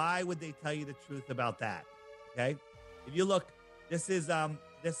 So why would they tell you the truth about that? Okay? If you look, this is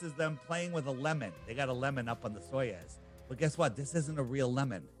this is them playing with a lemon. They got a lemon up on the Soyuz. But guess what? This isn't a real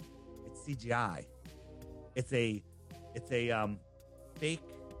lemon. It's CGI. It's a fake.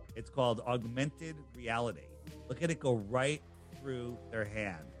 It's called augmented reality. Look at it go right through their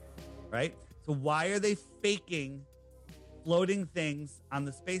hand, right? So why are they faking floating things on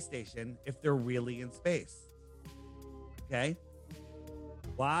the space station if they're really in space? Okay?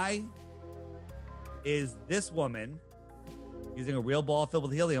 Why is this woman using a real ball filled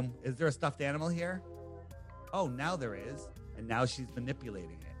with helium? Is there a stuffed animal here? Oh, now there is. And now she's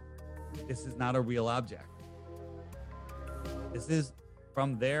manipulating it. This is not a real object. This is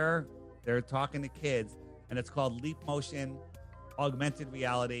from they're talking to kids, and it's called Leap Motion Augmented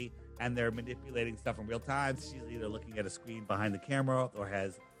Reality, and they're manipulating stuff in real time. She's either looking at a screen behind the camera or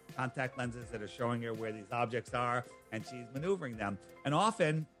has contact lenses that are showing her where these objects are, and she's maneuvering them. And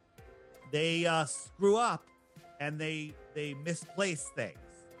often they screw up and they misplace things,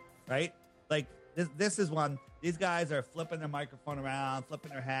 right? Like this is one. These guys are flipping their microphone around,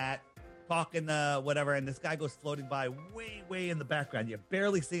 flipping their hat, talking whatever, and this guy goes floating by way in the background. You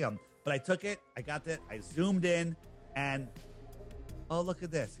barely see him, but I took it, I got it, I zoomed in, and oh, look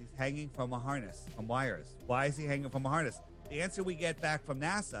at this. He's hanging from a harness, from wires. Why is he hanging from a harness? The answer we get back from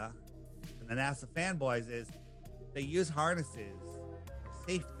NASA and the NASA fanboys is they use harnesses for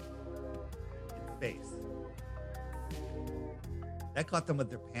safety in space. That caught them with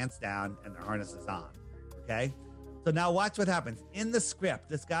their pants down and their harnesses on, okay? So now watch what happens. In the script,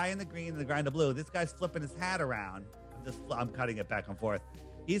 this guy in the green and the guy in the blue, this guy's flipping his hat around. I'm cutting it back and forth.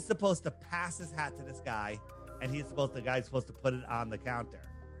 He's supposed to pass his hat to this guy, and the guy's supposed to put it on the counter,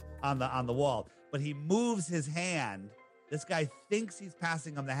 on the wall. But he moves his hand. This guy thinks he's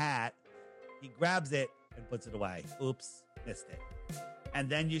passing him the hat. He grabs it and puts it away. Oops, missed it. And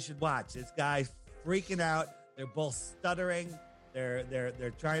then you should watch. This guy's freaking out. They're both stuttering.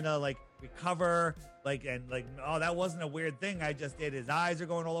 They're trying to like recover, oh, that wasn't a weird thing I just did. His eyes are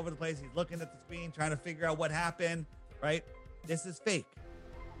going all over the place. He's looking at the screen, trying to figure out what happened, right? This is fake.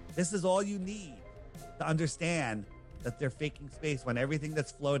 This is all you need to understand that they're faking space when everything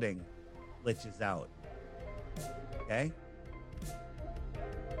that's floating glitches out. Okay?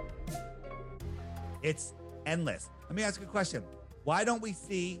 It's endless. Let me ask you a question. Why don't we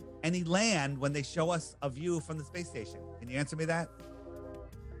see any land when they show us a view from the space station? Can you answer me that?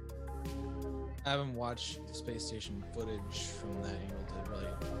 I haven't watched the space station footage from that angle to really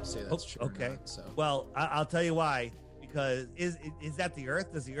say that's true. Okay. Not, so. Well, I'll tell you why. Because is that the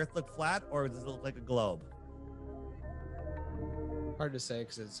Earth? Does the Earth look flat, or does it look like a globe? Hard to say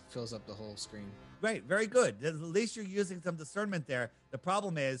because it fills up the whole screen. Right. Very good. At least you're using some discernment there. The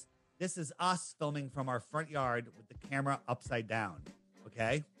problem is this is us filming from our front yard with the camera upside down.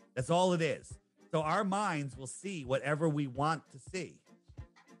 Okay? That's all it is. So our minds will see whatever we want to see.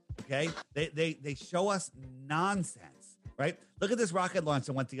 Okay? They show us nonsense, right? Look at this rocket launch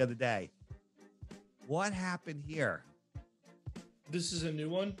that went the other day. What happened here? This is a new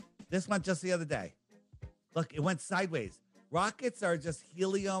one? This went just the other day. Look, it went sideways. Rockets are just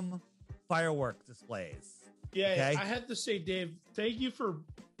helium firework displays. Yeah, okay? I have to say, Dave, thank you for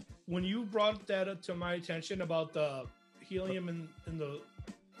when you brought that up to my attention about the helium in the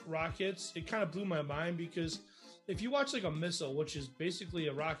rockets. It kind of blew my mind because if you watch like a missile, which is basically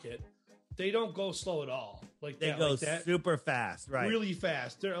a rocket, they don't go slow at all. Like they go super fast, right? Really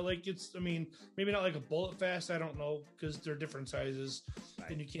fast. They're like maybe not like a bullet fast. I don't know because they're different sizes,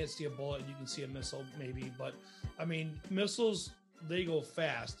 right. And you can't see a bullet and you can see a missile maybe. But I mean, missiles they go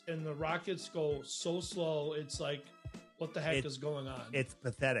fast, and the rockets go so slow. It's like, what the heck is going on? It's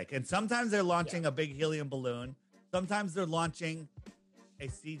pathetic. And sometimes they're launching a big helium balloon. Sometimes they're launching a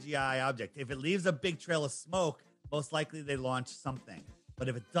CGI object. If it leaves a big trail of smoke, most likely they launch something. But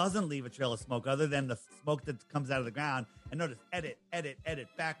if it doesn't leave a trail of smoke, other than the smoke that comes out of the ground, and notice, edit,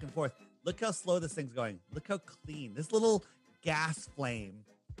 back and forth. Look how slow this thing's going. Look how clean. This little gas flame,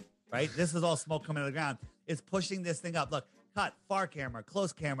 right? This is all smoke coming out of the ground. Is pushing this thing up. Look, cut, far camera,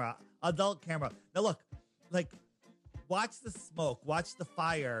 close camera, adult camera. Now look, like, watch the smoke, watch the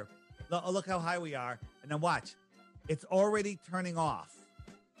fire. Look how high we are. And then watch. It's already turning off.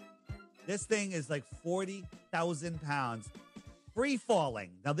 This thing is like 40,000 pounds. Free falling.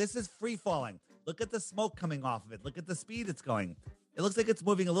 Now this is free falling. Look at the smoke coming off of it. Look at the speed it's going. It looks like it's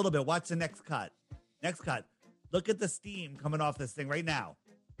moving a little bit. Watch the next cut. Next cut. Look at the steam coming off this thing right now.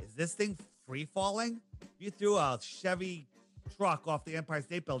 Is this thing free falling? You threw a Chevy truck off the Empire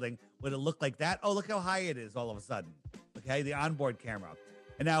State Building. Would it look like that? Oh, look how high it is all of a sudden. Okay, the onboard camera.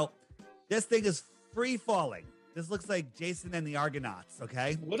 And now this thing is free falling. This looks like Jason and the Argonauts,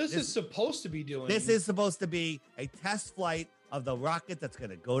 okay? What is this supposed to be doing? This is supposed to be a test flight of the rocket that's going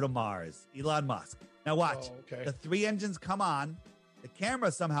to go to Mars. Elon Musk. Now watch. Oh, okay. The 3 engines come on. The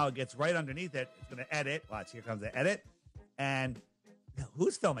camera somehow gets right underneath it. It's going to edit. Watch, here comes the edit. And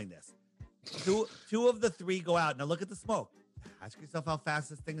who's filming this? Two of the 3 go out. Now look at the smoke. Ask yourself how fast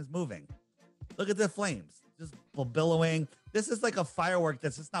this thing is moving. Look at the flames, just billowing. This is like a firework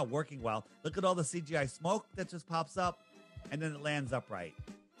that's just not working well. Look at all the CGI smoke that just pops up, and then it lands upright.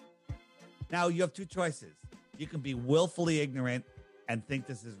 Now you have 2 choices. You can be willfully ignorant and think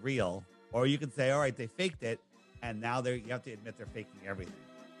this is real, or you can say, all right, they faked it, and now you have to admit they're faking everything.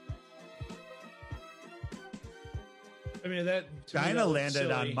 I mean, that China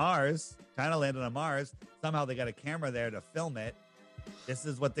landed on Mars. Somehow they got a camera there to film it. This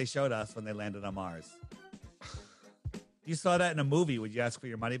is what they showed us when they landed on Mars. You saw that in a movie. Would you ask for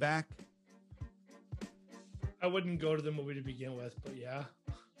your money back? I wouldn't go to the movie to begin with, but yeah.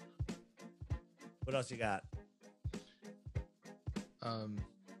 What else you got?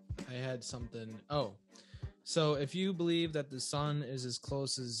 I had something. Oh, so if you believe that the sun is as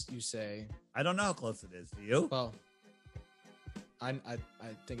close as you say, I don't know how close it is. Do you? well, I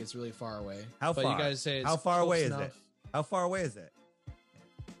think it's really far away. How but far? you guys say it's How far close away is enough. it? How far away is it?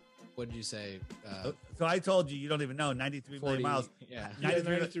 What did you say? So I told you don't even know. 93 million 40, miles. Yeah.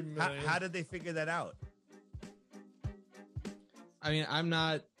 93 million. How did they figure that out? I mean, I'm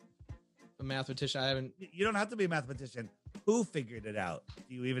not a mathematician. I haven't. You don't have to be a mathematician. Who figured it out?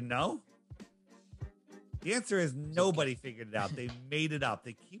 Do you even know? The answer is nobody figured it out. They made it up.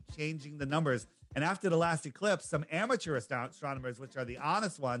 They keep changing the numbers. And after the last eclipse, some amateur astronomers, which are the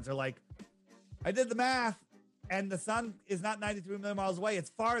honest ones, are like, I did the math, and the sun is not 93 million miles away. It's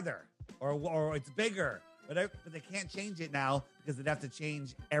farther, or it's bigger. But they can't change it now because they'd have to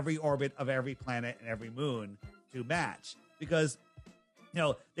change every orbit of every planet and every moon to match. Because,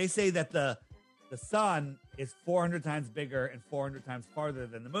 they say that the sun is 400 times bigger and 400 times farther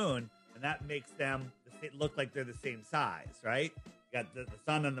than the moon, and that makes them look like they're the same size, right? You got the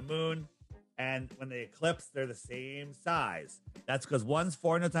sun and the moon, and when they eclipse, they're the same size. That's because one's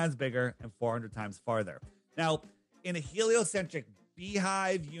 400 times bigger and 400 times farther. Now, in a heliocentric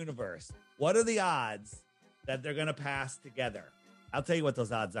beehive universe, what are the odds that they're going to pass together? I'll tell you what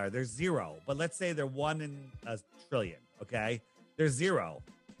those odds are. They're 0, but let's say they're 1 in a trillion, okay? They're 0.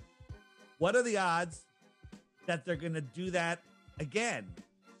 What are the odds that they're going to do that again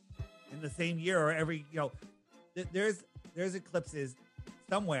in the same year or every, there's eclipses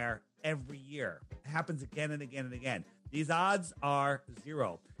somewhere every year. It happens again and again and again. These odds are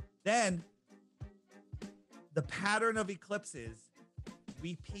 0. Then the pattern of eclipses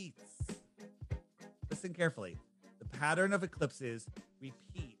repeats. Listen carefully. The pattern of eclipses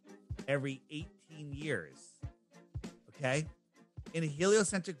repeat every 18 years. Okay? In a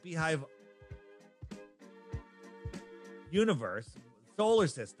heliocentric beehive universe, solar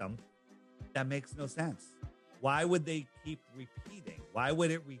system, that makes no sense. Why would they keep repeating? Why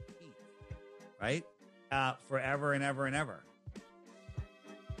would it repeat? Right? Forever and ever and ever.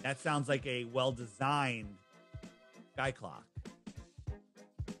 That sounds like a well-designed sky clock.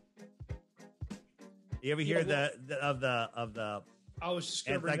 You ever hear of the I was just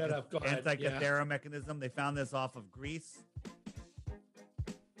going to bring that up. Go ahead. Antikythera mechanism? They found this off of Greece.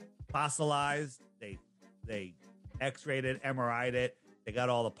 Fossilized. They X-rayed it, MRI'd it. They got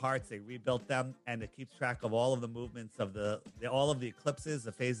all the parts. They rebuilt them, and it keeps track of all of the movements of all of the eclipses,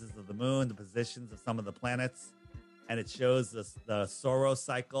 the phases of the moon, the positions of some of the planets, and it shows the Soros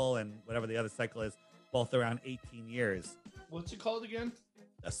cycle and whatever the other cycle is, both around 18 years. What's it called again?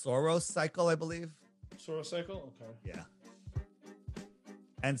 The Soros cycle, I believe. Soros cycle? Okay. Yeah.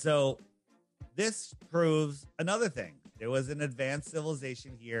 And so this proves another thing. There was an advanced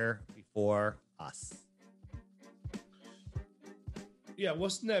civilization here before us. Yeah,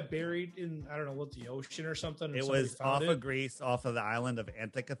 wasn't that buried in, I don't know, the ocean or something? It was off of Greece, off of the island of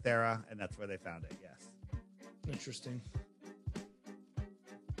Antikythera, and that's where they found it, yes. Interesting.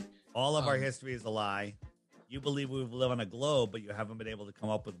 All of our history is a lie. You believe we live on a globe, but you haven't been able to come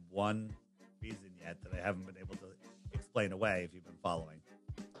up with one reason yet that I haven't been able to explain away if you've been following.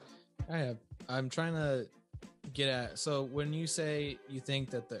 I have. I'm trying to get at. So when you say you think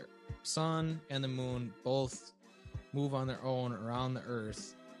that the sun and the moon both move on their own around the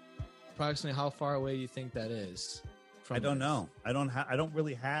Earth, approximately how far away do you think that is? I don't know. I don't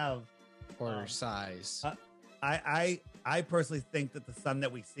really have or size. I personally think that the sun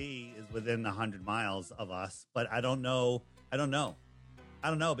that we see is within 100 miles of us, but I don't know. I don't know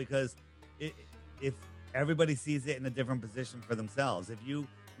because if everybody sees it in a different position for themselves. If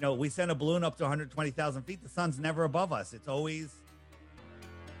we send a balloon up to 120,000 feet, the sun's never above us. It's always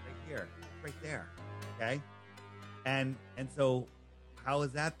right here, right there. Okay. And so how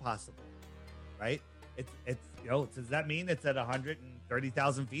is that possible? Right? It's does that mean it's at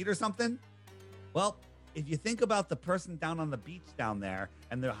 130,000 feet or something? Well, if you think about the person down on the beach down there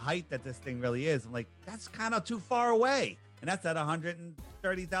and the height that this thing really is, I'm like, that's kind of too far away. And that's at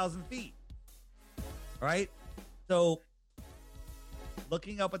 130,000 feet. All right? So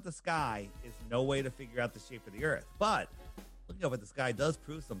looking up at the sky is no way to figure out the shape of the Earth. But looking up at the sky does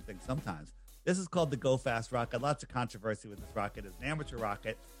prove something sometimes. This is called the Go Fast rocket. Lots of controversy with this rocket. It's an amateur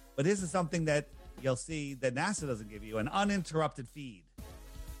rocket. But this is something that you'll see that NASA doesn't give you, an uninterrupted feed.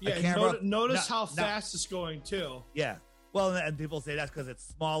 Yeah, notice how fast it's going, too. Yeah. Well, and people say that's because it's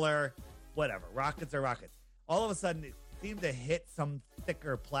smaller, whatever. Rockets are rockets. All of a sudden, it seemed to hit some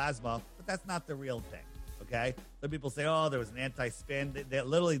thicker plasma, but that's not the real thing, okay? So people say, oh, there was an anti-spin.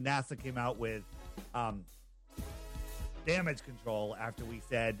 Literally, NASA came out with damage control after we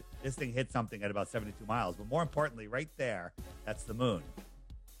said this thing hit something at about 72 miles. But more importantly, right there, that's the moon.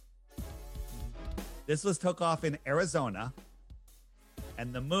 This was took off in Arizona,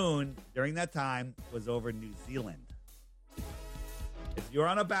 and the moon during that time was over New Zealand. If you're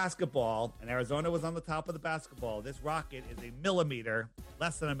on a basketball and Arizona was on the top of the basketball, this rocket is a millimeter,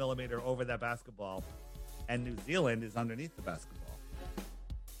 less than a millimeter over that basketball, and New Zealand is underneath the basketball.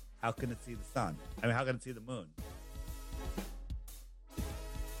 How can it see the sun? I mean, how can it see the moon?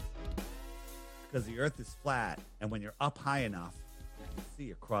 Because the Earth is flat, and when you're up high enough, you can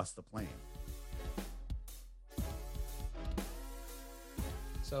see across the plane.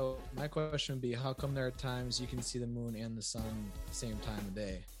 So my question would be, how come there are times you can see the moon and the sun at the same time of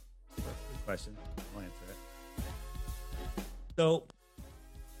day? Good question. I'll answer it. So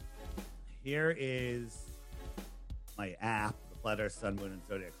here is my app, the Flat Earth Sun, Moon, and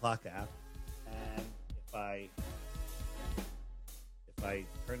Zodiac Clock app. And if I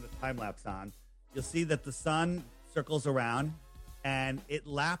turn the time lapse on, you'll see that the sun circles around and it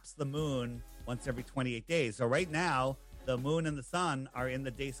laps the moon once every 28 days. So right now, the moon and the sun are in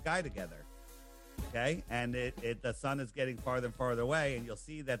the day sky together. Okay. And the sun is getting farther and farther away, and you'll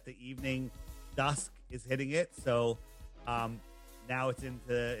see that the evening dusk is hitting it. So now it's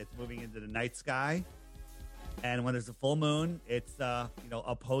moving into the night sky. And when there's a full moon, it's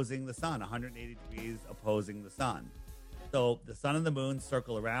opposing the sun, 180 degrees opposing the sun. So the sun and the moon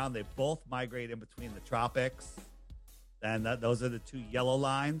circle around. They both migrate in between the tropics. And those are the two yellow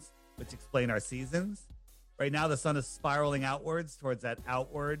lines, which explain our seasons. Right now, the sun is spiraling outwards towards that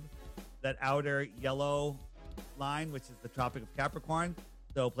outer yellow line, which is the Tropic of Capricorn.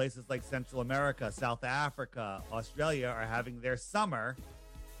 So places like Central America, South Africa, Australia are having their summer,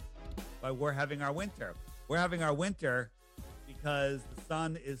 but we're having our winter. We're having our winter because the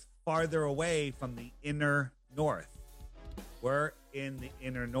sun is farther away from the inner north. We're in the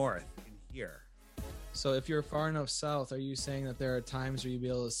inner north in here. So if you're far enough south, are you saying that there are times where you'll be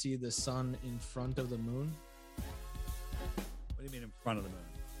able to see the sun in front of the moon? What do you mean in front of the moon?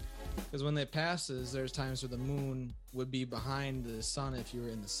 Because when it passes, there's times where the moon would be behind the sun if you were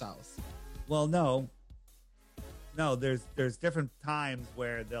in the south. Well, no. There's different times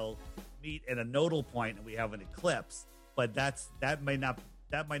where they'll meet at a nodal point and we have an eclipse, but that might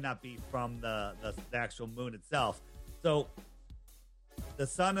not be from the actual moon itself. So the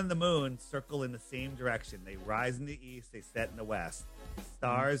sun and the moon circle in the same direction. They rise in the east, they set in the west.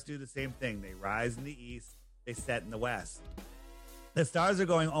 Stars do the same thing. They rise in the east, they set in the west. The stars are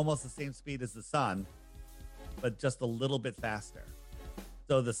going almost the same speed as the sun, but just a little bit faster.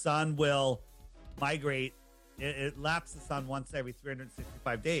 So the sun will migrate. It laps the sun once every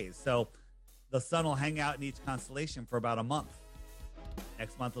 365 days. So the sun will hang out in each constellation for about a month.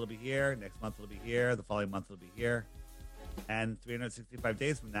 Next month it'll be here. Next month it'll be here. The following month it'll be here. And 365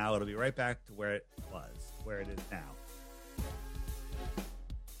 days from now, it'll be right back to where it was, where it is now.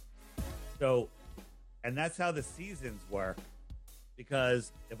 So, and that's how the seasons work.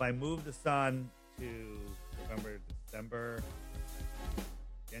 Because if I move the sun to November, December,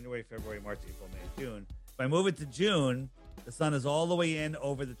 January, February, March, April, May, June. If I move it to June, the sun is all the way in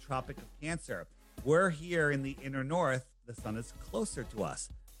over the Tropic of Cancer. We're here in the inner north. The sun is closer to us.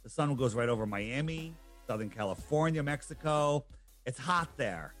 The sun goes right over Miami, Southern California, Mexico. It's hot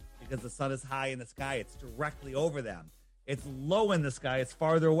there because the sun is high in the sky. It's directly over them. It's low in the sky. It's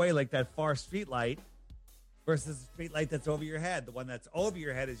farther away, like that far street light, versus the street light that's over your head. The one that's over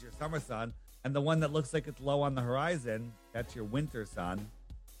your head is your summer sun, and the one that looks like it's low on the horizon, that's your winter sun.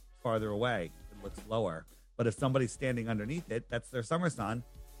 Farther away, it looks lower. But if somebody's standing underneath it, that's their summer sun.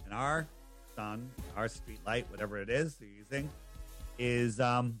 And our sun, our street light, whatever it is they're using, is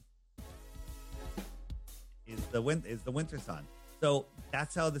the winter sun. So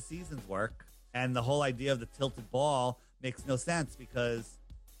that's how the seasons work. And the whole idea of the tilted ball makes no sense because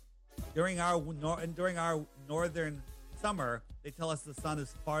during our northern summer, they tell us the sun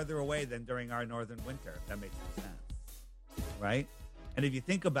is farther away than during our northern winter. That makes no sense, right? And if you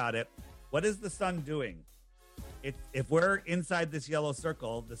think about it, what is the sun doing? If we're inside this yellow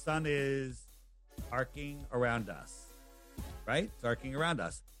circle, the sun is arcing around us, right? It's arcing around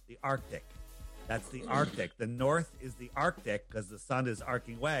us. The Arctic. That's the Arctic. The north is the Arctic because the sun is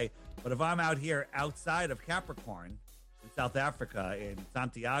arcing away. But if I'm out here outside of Capricorn, in South Africa, in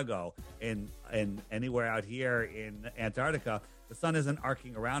Santiago, in anywhere out here in Antarctica, the sun isn't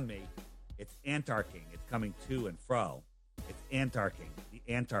arcing around me. It's antarcing. It's coming to and fro. It's antarcing, the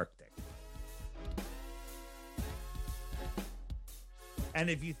Antarctic. And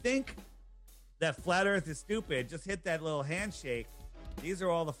if you think that flat Earth is stupid, just hit that little handshake. These are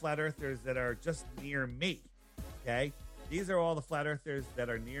all the flat earthers that are just near me. Okay? These are all the flat earthers that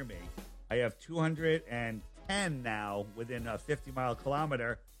are near me. I have 210 now within a 50-mile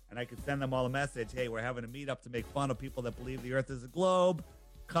kilometer, and I can send them all a message. Hey, we're having a meetup to make fun of people that believe the Earth is a globe.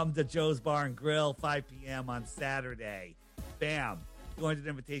 Come to Joe's Bar and Grill, 5 p.m. on Saturday. Bam. 200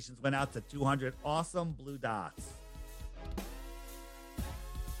 invitations went out to 200 awesome blue dots.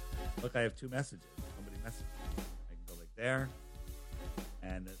 Look, I have 2 messages. Somebody messaged me. I can go like there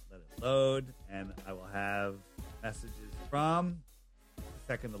and let it load, and I will have messages from a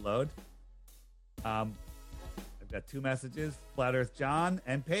second to load. I've got 2 messages, Flat Earth John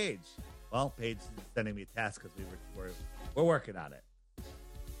and Paige. Well, Paige is sending me a task because we're working on it.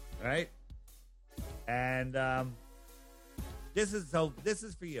 All right? And this is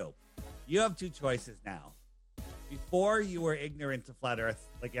for you. You have 2 choices now. Before, you were ignorant to Flat Earth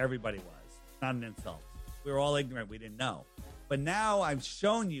like everybody was. It's not an insult. We were all ignorant. We didn't know. But now I've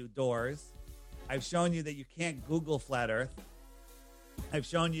shown you doors. I've shown you that you can't Google Flat Earth. I've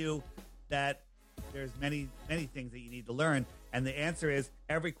shown you that there's many, many things that you need to learn. And the answer is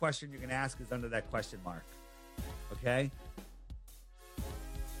every question you're going to ask is under that question mark. Okay?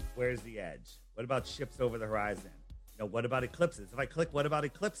 Where's the edge? What about ships over the horizon? You know, what about eclipses? If I click what about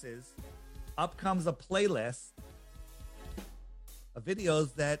eclipses, up comes a playlist of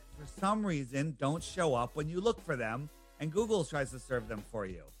videos that for some reason don't show up when you look for them, and Google tries to serve them for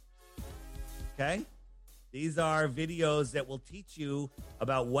you. Okay? These are videos that will teach you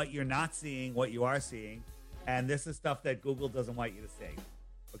about what you're not seeing, what you are seeing, and this is stuff that Google doesn't want you to see.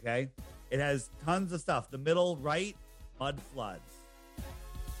 Okay? It has tons of stuff. The middle right, mud floods.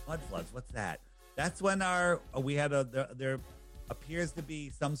 Mud floods, what's that? That's when there appears to be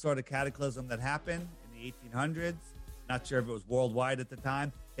some sort of cataclysm that happened in the 1800s. Not sure if it was worldwide at the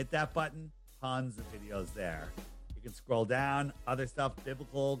time. Hit that button. Tons of videos there. You can scroll down. Other stuff,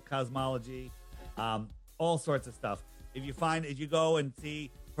 biblical cosmology, all sorts of stuff. If you go and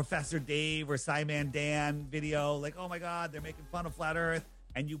see Professor Dave or Simon Dan video, like, oh my God, they're making fun of Flat Earth,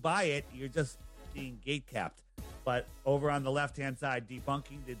 and you buy it, you're just being gate-capped. But over on the left-hand side,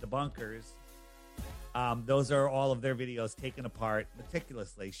 debunking the debunkers, those are all of their videos taken apart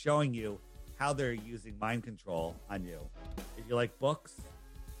meticulously, showing you how they're using mind control on you. If you like books,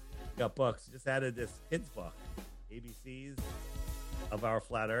 you got books. Just added this kids book, ABCs of Our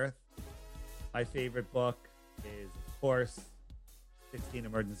Flat Earth. My favorite book is, of course, 16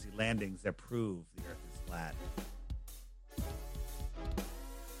 Emergency Landings That Prove the Earth is Flat.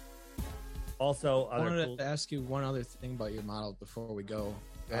 Also, I wanted to ask you one other thing about your model before we go.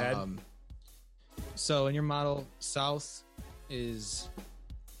 Go ahead. So in your model, south is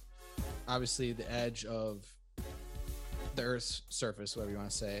obviously the edge of the Earth's surface, whatever you want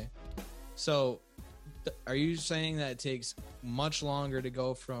to say. So are you saying that it takes much longer to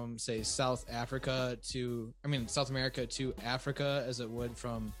go from, say, South America to Africa as it would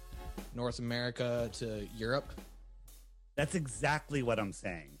from North America to Europe? That's exactly what I'm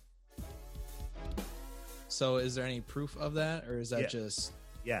saying. So is there any proof of that, or is that just...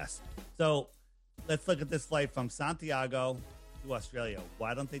 Yes. So let's look at this flight from Santiago to Australia.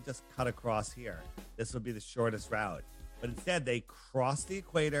 Why don't they just cut across here? This would be the shortest route. But instead, they cross the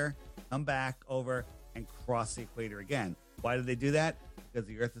equator, come back over, and cross the equator again. Why do they do that? Because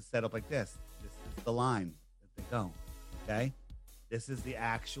the Earth is set up like this. This is the line that they go. Okay? This is the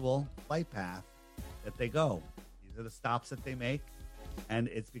actual flight path that they go. These are the stops that they make, and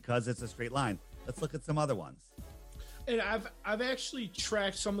it's because it's a straight line. Let's look at some other ones. And I've actually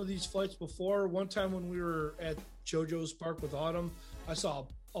tracked some of these flights before. One time when we were at JoJo's Park with Autumn, I saw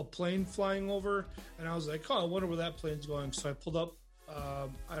a plane flying over, and I was like, oh, I wonder where that plane's going. So I pulled up,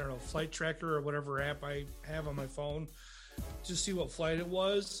 I don't know, Flight Tracker or whatever app I have on my phone to see what flight it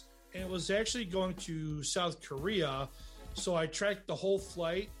was. And it was actually going to South Korea. So I tracked the whole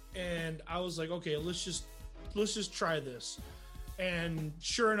flight, and I was like, okay, let's just try this. And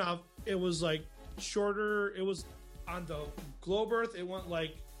sure enough, it was like shorter. It was on the globe Earth. It went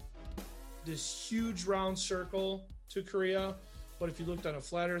like this huge round circle to Korea. But if you looked on a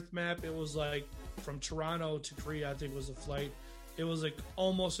flat Earth map, it was like from Toronto to Korea, I think was the flight. It was like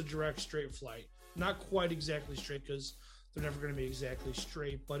almost a direct straight flight. Not quite exactly straight because they're never going to be exactly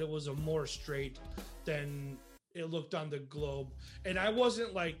straight, but it was a more straight than it looked on the globe. And I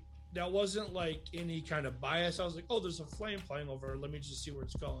wasn't like, that wasn't like any kind of bias. I was like, oh, there's a flame flying over. Let me just see where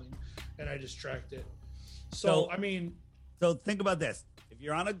it's going. And I just tracked it. So I mean. So think about this. If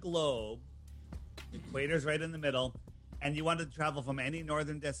you're on a globe, the equator's right in the middle, and you wanted to travel from any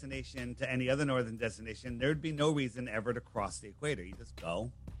northern destination to any other northern destination, there'd be no reason ever to cross the equator. You just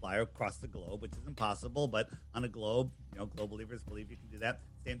go, fly across the globe, which is impossible, but on a globe, globe believers believe you can do that.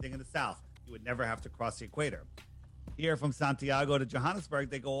 Same thing in the south. You would never have to cross the equator. Here from Santiago to Johannesburg,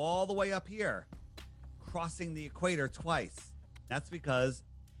 they go all the way up here, crossing the equator twice. That's because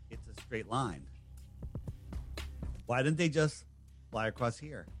it's a straight line. Why didn't they just fly across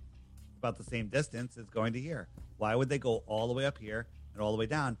here? It's about the same distance as going to here. Why would they go all the way up here and all the way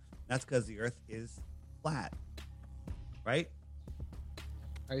down? That's because the Earth is flat, right?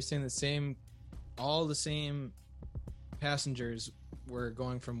 Are you saying all the same passengers were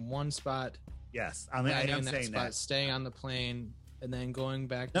going from one spot? Yes, I mean, I am saying that. Staying on the plane and then going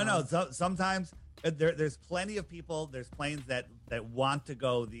back down? No. So, sometimes there's plenty of people. There's planes that want to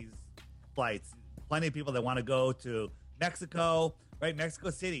go these flights. Plenty of people that want to go to Mexico, right?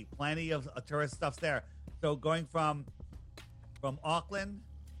 Mexico City. Plenty of tourist stuff there. So going from Auckland,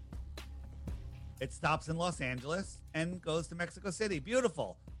 it stops in Los Angeles and goes to Mexico City.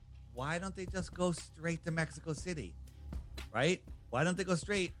 Beautiful. Why don't they just go straight to Mexico City, right? Why don't they go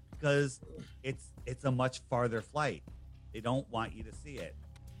straight? Because it's a much farther flight. They don't want you to see it,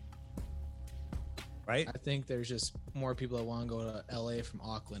 right? I think there's just more people that want to go to LA from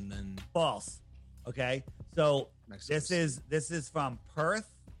Auckland than false. Okay, so Mexico this is from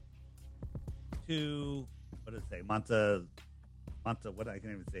Perth to, what does it say? Monte, what, I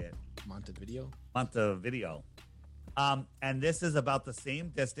can't even say it. Montevideo. And this is about the same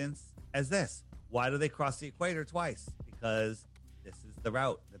distance as this. Why do they cross the equator twice? Because this is the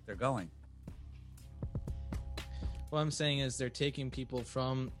route that they're going. What I'm saying is they're taking people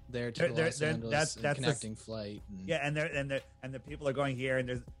from there to Los Angeles and connecting flight. And the people are going here,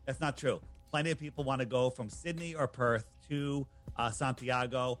 and that's not true. Plenty of people want to go from Sydney or Perth to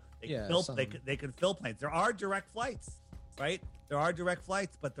Santiago. They can fill planes. There are direct flights, right? There are direct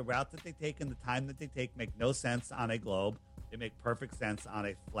flights, but the route that they take and the time that they take make no sense on a globe. They make perfect sense on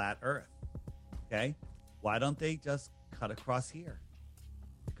a flat Earth. Okay? Why don't they just cut across here?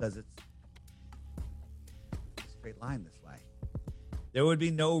 Because it's a straight line this way. There would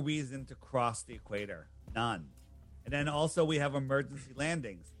be no reason to cross the equator. None. And then also we have emergency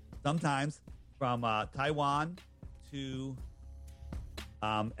landings. Sometimes from Taiwan to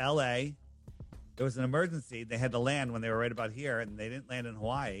LA, there was an emergency. They had to land when they were right about here, and they didn't land in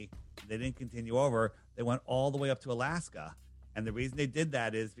Hawaii. They didn't continue over. They went all the way up to Alaska. And the reason they did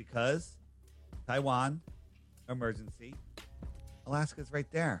that is because Taiwan, emergency. Alaska's right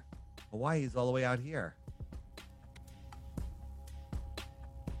there. Hawaii's all the way out here.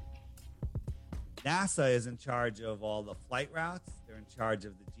 NASA is in charge of all the flight routes. They're in charge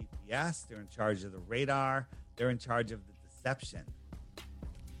of the GPS. They're in charge of the radar. They're in charge of the deception.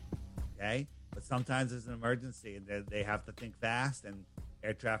 Okay? But sometimes there's an emergency and they have to think fast, and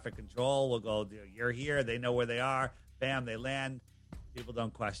air traffic control will go, you're here. They know where they are. Bam, they land. People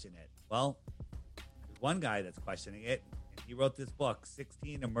don't question it. Well, there's one guy that's questioning it. And he wrote this book,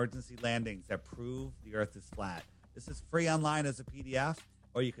 16 Emergency Landings That Prove the Earth is Flat. This is free online as a PDF,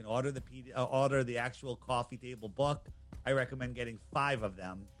 or you can order the actual coffee table book. I recommend getting 5 of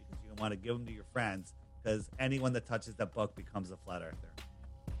them because you want to give them to your friends, because anyone that touches that book becomes a flat earther.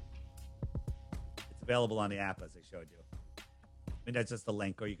 It's available on the app, as I showed you. I mean, that's just a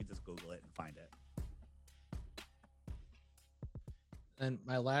link, or you can just Google it and find it. And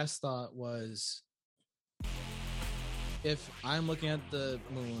my last thought was, if I'm looking at the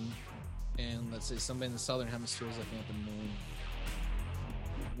moon, and let's say somebody in the southern hemisphere is looking at the moon,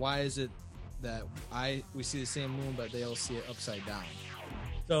 why is it that we see the same moon, but they all see it upside down?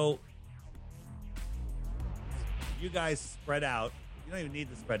 So you guys spread out. You don't even need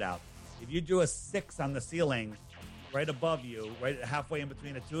to spread out. If you drew a 6 on the ceiling right above you, right halfway in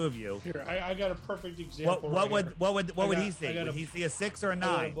between the two of you. Here, I got a perfect example. What would he see? Would he see a 6 or a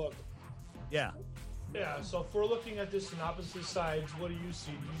 9? Yeah. Yeah, so if we're looking at this on opposite sides, what do you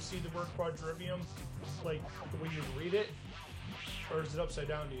see? Do you see the word quadrivium, like when you read it? or is it upside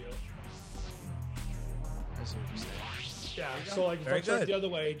down to you? I see what you're saying. Yeah. So like if Very I turn good. the other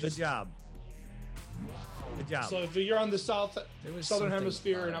way, Good just job. Good job. so if you're on the There was southern something-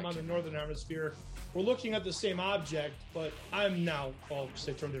 hemisphere and I'm I on the can't northern hemisphere, we're looking at the same object, but I'm now, oh, because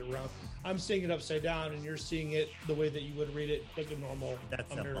I turned it around. I'm seeing it upside down, and you're seeing it the way that you would read it, like a normal That's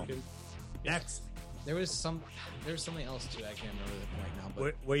simple. American. Next, There was something else too. I can't remember the point now.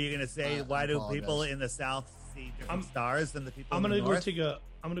 But were you going to say why I do apologize. people in the South see different stars than the people I'm in the gonna go North? take a.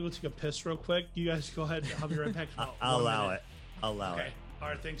 I'm gonna go take a piss real quick. You guys go ahead. I'll be right back. for about I'll 1 allow minute. it. I'll allow Okay. it. All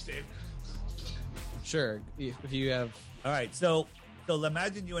right. Thanks, Dave. sure, if you have, All right, so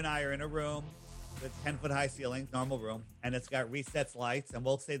imagine you and I are in a room with 10-foot high ceilings, normal room, and it's got recessed lights, and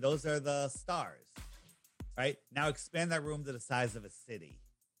we'll say those are the stars. Right? Now expand that room to the size of a city.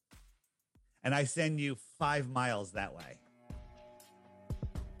 And I send you 5 miles that way.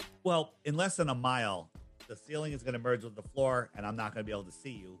 Well, in less than a mile, the ceiling is going to merge with the floor, and I'm not going to be able to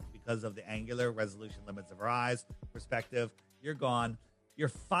see you because of the angular resolution limits of our eyes, perspective. You're gone. You're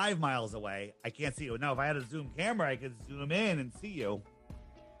 5 miles away. I can't see you. Now, if I had a zoom camera, I could zoom in and see you.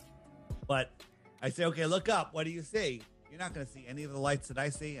 But I say, okay, look up. What do you see? You're not going to see any of the lights that I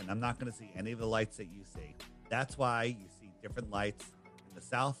see, and I'm not going to see any of the lights that you see. That's why you see different lights in the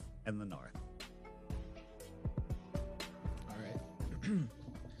south and the north. all right.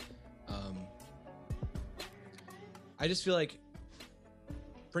 I just feel like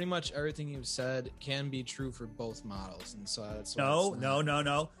pretty much everything you've said can be true for both models, and so that's why it's not-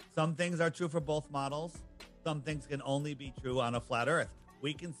 No. Some things are true for both models. Some things can only be true on a flat Earth.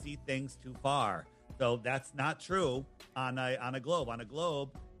 We can see things too far, so that's not true on a globe. On a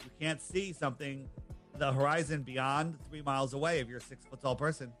globe, you can't see something, the horizon beyond 3 miles away if you're a 6 foot tall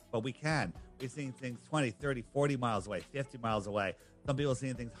person, but we can. We're seeing things 20, 30, 40 miles away, 50 miles away. Some people are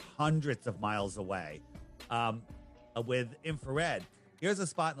seeing things hundreds of miles away with infrared. Here's a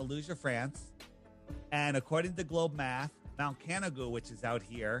spot in Aluja, France. And according to Globe Math, Mount Canigou, which is out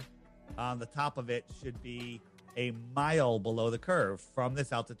here, on the top of it should be a mile below the curve from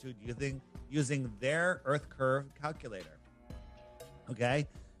this altitude using their Earth curve calculator. Okay?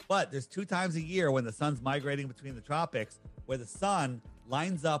 But there's 2 times a year when the sun's migrating between the tropics where the sun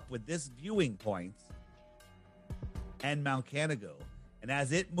lines up with this viewing point and Mount Canigou. And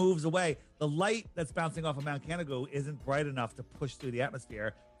as it moves away, the light that's bouncing off of Mount Canigou isn't bright enough to push through the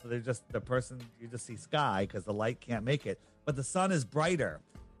atmosphere. So you just see sky because the light can't make it. But the sun is brighter.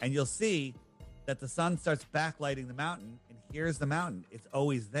 And you'll see that the sun starts backlighting the mountain. And here's the mountain. It's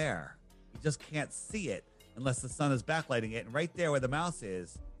always there. You just can't see it unless the sun is backlighting it. And right there where the mouse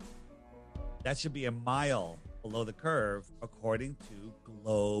is, that should be a mile below the curve according to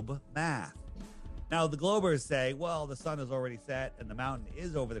Globe Math. Now, the Globers say, well, the sun is already set and the mountain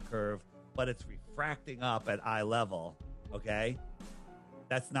is over the curve, but it's refracting up at eye level, okay?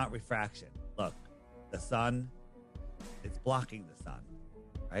 That's not refraction. Look, the sun, it's blocking the sun,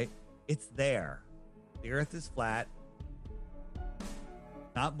 right? It's there. The earth is flat,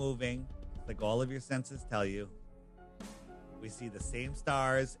 not moving, like all of your senses tell you. We see the same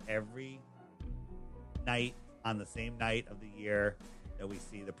stars every night on the same night of the year that we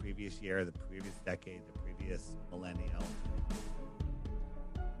see the previous year, the previous decade, the previous millennial.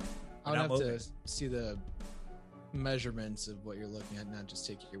 I would Not have moving. to see the measurements of what you're looking at, not just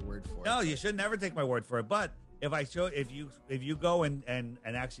take your word for it. No, you should never take my word for it. But if you go and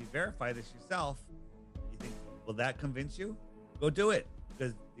actually verify this yourself, you think, will that convince you? Go do it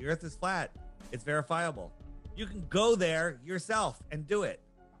because the earth is flat. It's verifiable. You can go there yourself and do it.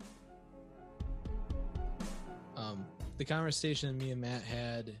 The conversation me and Matt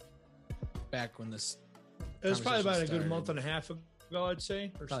had back when this It was probably about a conversation good month started. and a half ago, I'd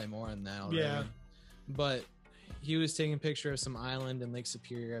say. Or Probably more than that already. Yeah. But he was taking a picture of some island in Lake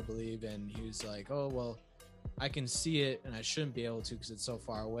Superior, I believe, and he was like, oh, well, I can see it and I shouldn't be able to because it's so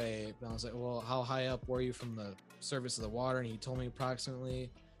far away. But I was like, well, how high up were you from the surface of the water? And he told me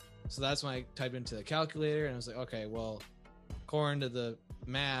approximately. So that's when I typed into the calculator and I was like, okay, well, according to the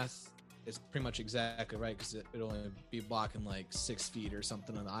math, it's pretty much exactly right because it'd only be blocking like 6 feet or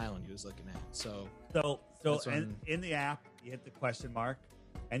something on the island he was looking at. So So That's in the app, you hit the question mark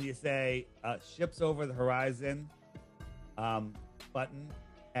and you say ships over the horizon button,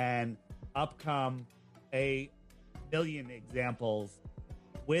 and up come a million examples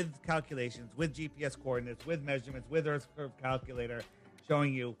with calculations, with GPS coordinates, with measurements, with Earth curve calculator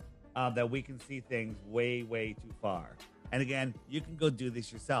showing you that we can see things way, way too far. And again, you can go do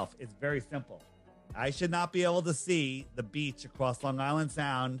this yourself. It's very simple. I should not be able to see the beach across Long Island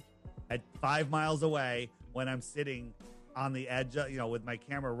Sound at 5 miles away when I'm sitting on the edge, with my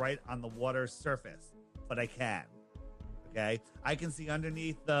camera right on the water's surface, but I can. Okay, I can see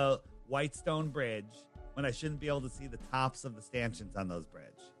underneath the Whitestone Bridge when I shouldn't be able to see the tops of the stanchions on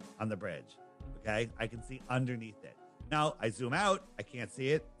the bridge. Okay, I can see underneath it. Now I zoom out, I can't see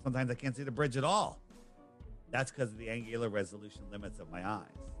it. Sometimes I can't see the bridge at all. That's because of the angular resolution limits of my eyes.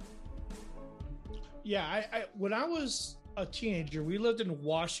 Yeah, I when I was a teenager, we lived in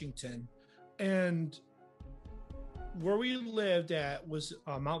Washington, and where we lived at was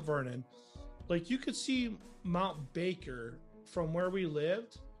Mount Vernon. Like, you could see Mount Baker from where we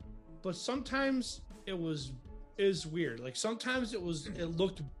lived, but sometimes is weird. Like, sometimes it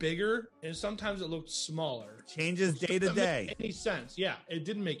looked bigger, and sometimes it looked smaller. Changes day to day. Make any sense? Yeah, it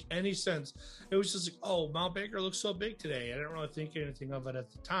didn't make any sense. It was just like, oh, Mount Baker looks so big today. I didn't really think anything of it at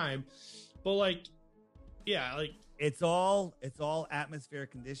the time, but like, yeah, like it's all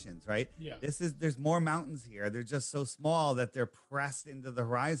atmospheric conditions, right? Yeah. There's more mountains here. They're just so small that they're pressed into the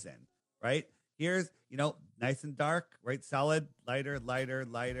horizon, right? Here's, nice and dark, right? Solid, lighter, lighter,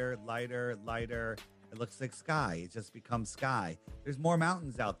 lighter, lighter, lighter. It looks like sky. It just becomes sky. There's more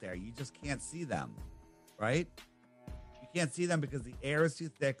mountains out there. You just can't see them, right? You can't see them because the air is too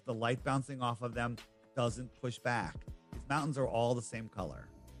thick. The light bouncing off of them doesn't push back. These mountains are all the same color,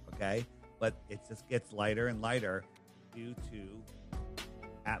 okay? But it just gets lighter and lighter due to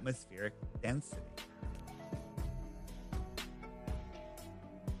atmospheric density.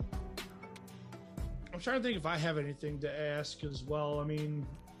 I'm trying to think if I have anything to ask as well. I mean,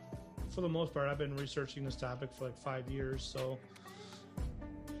 for the most part, I've been researching this topic for like 5 years, so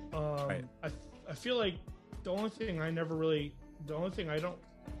Right. I feel like the only thing I don't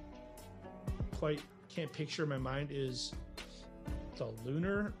quite can't picture in my mind is the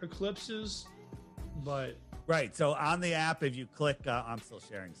lunar eclipses, but Right. So on the app, if you click, I'm still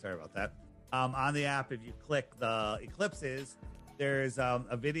sharing. Sorry about that. On the app, if you click the eclipses, there's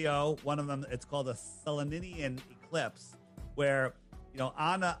a video. One of them, it's called a Seleninian eclipse, where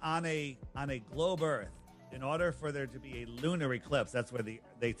on a globe Earth, in order for there to be a lunar eclipse, that's where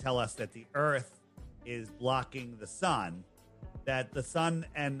they tell us that the Earth is blocking the sun, that the sun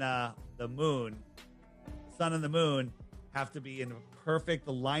and the moon have to be in perfect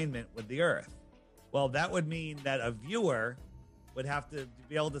alignment with the Earth. Well, that would mean that a viewer would have to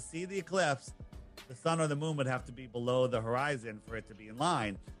be able to see the eclipse. The sun or the moon would have to be below the horizon for it to be in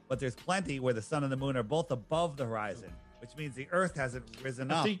line. But there's plenty where the sun and the moon are both above the horizon, which means the Earth hasn't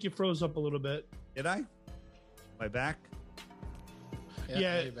risen up. I think you froze up a little bit. Did I? Am I back?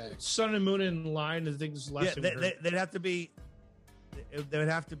 Yeah, you're back. sun and moon in line. I think is the last thing we heard. They'd have to be. They would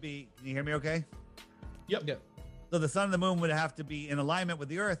have to be. Can you hear me? Okay. Yep. So the sun and the moon would have to be in alignment with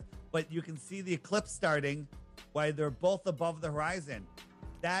the Earth, but you can see the eclipse starting while they're both above the horizon.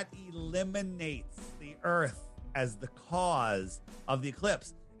 That eliminates the Earth as the cause of the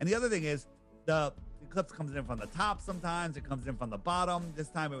eclipse. And the other thing is, the eclipse comes in from the top sometimes. It comes in from the bottom. This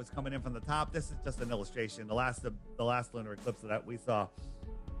time it was coming in from the top. This is just an illustration. The last lunar eclipse that we saw.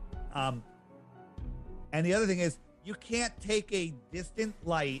 And the other thing is, you can't take a distant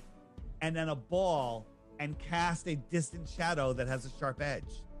light and then a ball and cast a distant shadow that has a sharp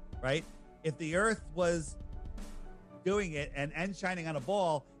edge, right? If the Earth was doing it and shining on a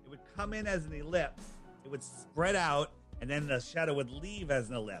ball, it would come in as an ellipse. It would spread out, and then the shadow would leave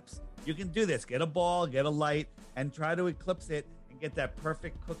as an ellipse. You can do this. Get a ball, get a light, and try to eclipse it and get that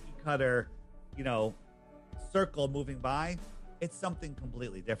perfect cookie cutter, circle moving by. It's something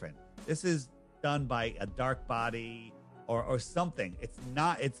completely different. This is done by a dark body or something.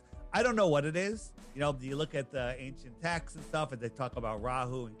 I don't know what it is. You look at the ancient texts and stuff, and they talk about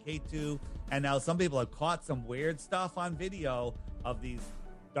Rahu and Ketu. And now some people have caught some weird stuff on video of these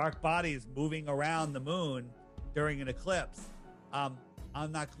dark bodies moving around the moon during an eclipse. I'm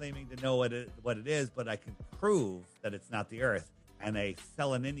not claiming to know what it is, but I can prove that it's not the Earth. And a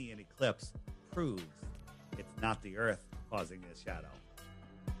Seleninian eclipse proves it's not the Earth causing this shadow.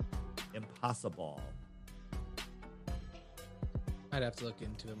 Impossible. I'd have to look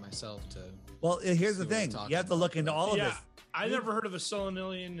into it myself to. Well, here's the See what we're thing. talking You have to look about. into all of Yeah, this. I never heard of a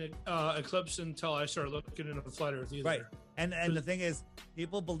Selenilian eclipse until I started looking into the flat Earth either. Right. And the thing is,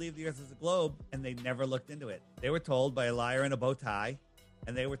 people believe the Earth is a globe, and they never looked into it. They were told by a liar in a bow tie,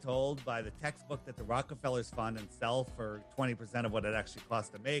 and they were told by the textbook that the Rockefellers fund and sell for 20% of what it actually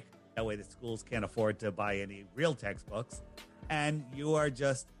costs to make. That way the schools can't afford to buy any real textbooks. And you are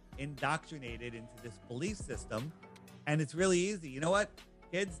just indoctrinated into this belief system. And it's really easy. You know what?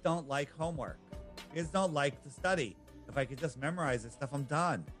 Kids don't like homework. Kids don't like to study. If I could just memorize this stuff, I'm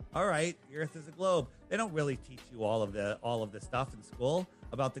done. All right, the Earth is a globe. They don't really teach you all of the stuff in school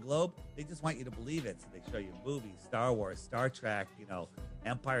about the globe. They just want you to believe it. So they show you movies, Star Wars, Star Trek,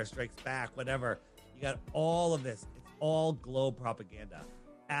 Empire Strikes Back, whatever. You got all of this. It's all globe propaganda.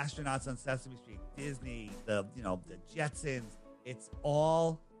 Astronauts on Sesame Street, Disney, the Jetsons. It's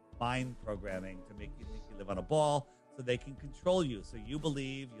all mind programming to make you think you live on a ball, so they can control you. So you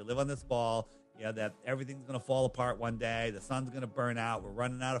believe you live on this ball. That everything's going to fall apart one day. The sun's going to burn out. We're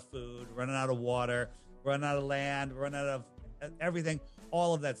running out of food. We're running out of water. We're running out of land. We're running out of everything.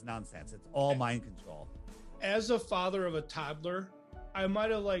 All of that's nonsense. It's all mind control. As a father of a toddler, I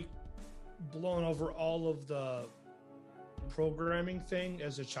might have blown over all of the programming thing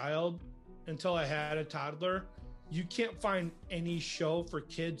as a child until I had a toddler. You can't find any show for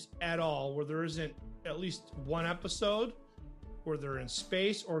kids at all where there isn't at least one episode where they're in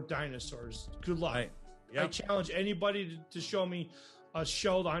space or dinosaurs. Good luck. Right. Yep. I challenge anybody to show me a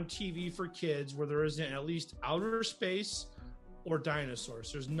show on TV for kids where there isn't at least outer space or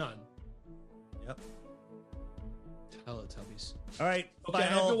dinosaurs. There's none. Yep. Teletubbies. All right. Okay, I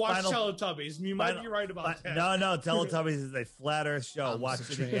have to watch Teletubbies. You might be right about that. No, Teletubbies is a flat Earth show. Watch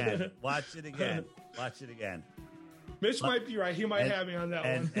it again. Watch it again. Mitch might be right. He might have me on that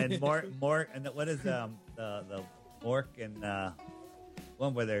one. And Mork, and what is the Mork and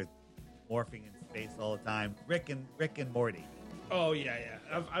one where they're morphing in space all the time? Rick and Morty. Oh yeah.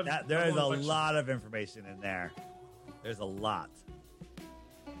 There is a lot of information in there. There's a lot.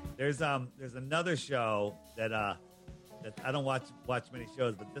 There's another show that I don't watch many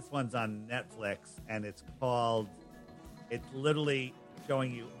shows, but this one's on Netflix, and it's literally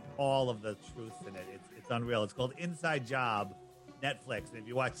showing you all of the truth in it. It's unreal. It's called Inside Job, Netflix. And if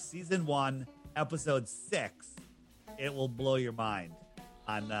you watch season 1, episode 6, it will blow your mind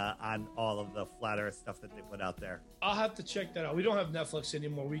on all of the flat Earth stuff that they put out there. I'll have to check that out. We don't have Netflix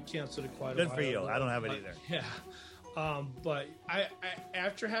anymore. We canceled it quite a while Good for you. I don't have it either. Yeah. But I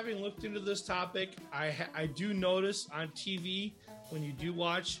after having looked into this topic, I do notice on TV when you do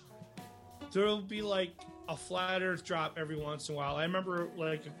watch, there'll be a flat Earth drop every once in a while. I remember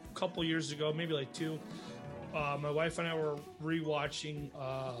a couple years ago, maybe 2, my wife and I were rewatching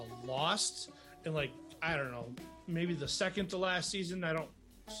Lost, and I don't know, maybe the second to last season.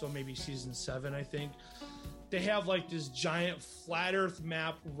 So maybe season 7, I think. They have this giant flat Earth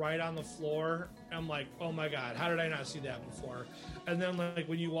map right on the floor. I'm like, oh my God, how did I not see that before? And then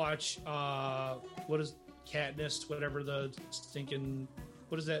when you watch, what is Katniss, whatever the stinking,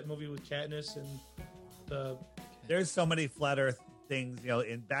 what is that movie with Katniss and there's so many flat Earth things,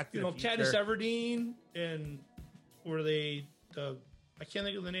 in Back to the Future. Katniss Everdeen, and where they, I can't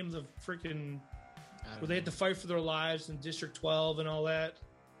think of the name of the freaking, where they had to fight for their lives in District 12 and all that.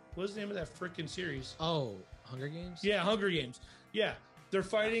 What was the name of that freaking series? Oh, Hunger Games? Yeah, Hunger Games. Yeah, they're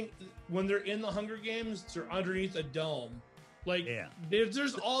fighting when they're in the Hunger Games. They're underneath a dome.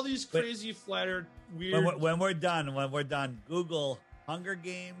 There's all these crazy flat Earth weird. When we're done, Google Hunger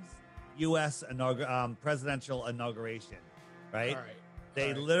Games U.S. presidential inauguration. Right. All right.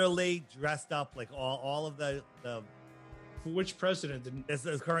 They literally dressed up all of the. For which president? This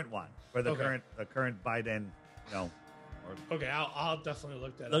is the current one for the current Biden. Okay, I'll definitely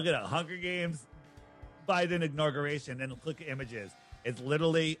look that up. Look it up. Hunger Games, Biden inauguration, and click images. It's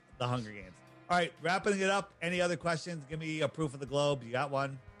literally the Hunger Games. All right, wrapping it up. Any other questions? Give me a proof of the globe. You got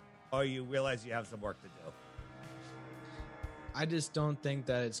one? Or you realize you have some work to do? I just don't think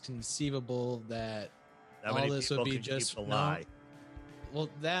that it's conceivable that all this would be just a lie. Well,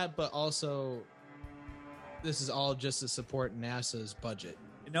 that, but also this is all just to support NASA's budget.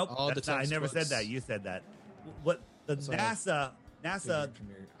 Nope, I never said that. You said that. What the NASA from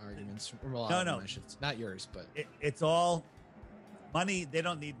your arguments? No, not yours, but it's all money. They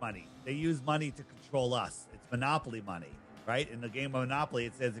don't need money. They use money to control us. It's monopoly money, right? In the game of Monopoly,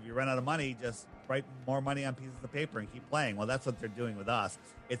 it says if you run out of money, just write more money on pieces of paper and keep playing. Well, that's what they're doing with us.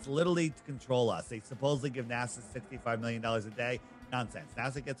 It's literally to control us. They supposedly give NASA $65 million a day. Nonsense.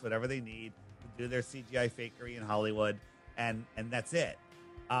 NASA gets whatever they need to do their CGI fakery in Hollywood, and that's it.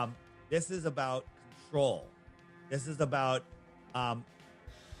 This is about control. This is about, I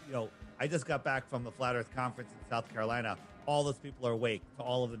just got back from the Flat Earth Conference in South Carolina. All those people are awake to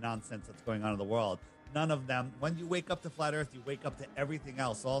all of the nonsense that's going on in the world. None of them, when you wake up to Flat Earth, you wake up to everything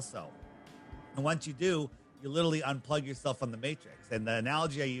else also. And once you do, you literally unplug yourself from the Matrix. And the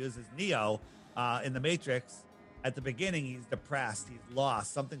analogy I use is Neo in the Matrix. At the beginning, he's depressed. He's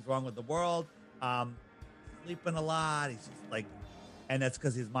lost. Something's wrong with the world. Sleeping a lot. He's just and that's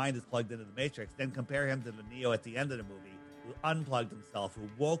because his mind is plugged into the Matrix. Then compare him to the Neo at the end of the movie, who unplugged himself, who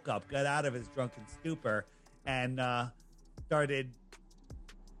woke up, got out of his drunken stupor, and started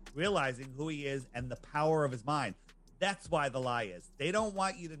realizing who he is and the power of his mind. That's why the lie is. They don't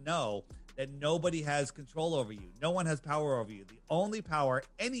want you to know that nobody has control over you. No one has power over you. The only power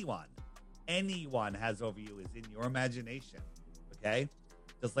anyone anyone has over you is in your imagination. Okay?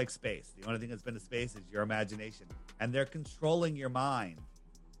 Just like space. The only thing that's been to space is your imagination. And they're controlling your mind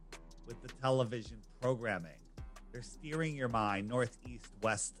with the television programming. They're steering your mind north, east,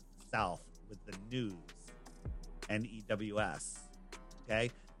 west, south with the news and EWS.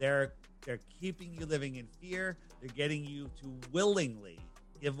 Okay? They're keeping you living in fear. They're getting you to willingly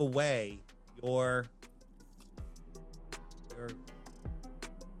give away your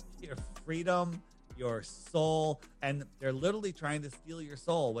freedom, your soul, and they're literally trying to steal your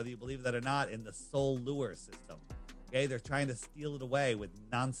soul, whether you believe that or not, in the soul lure system. Okay, they're trying to steal it away with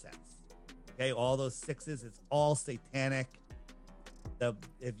nonsense. Okay, all those sixes, it's all satanic.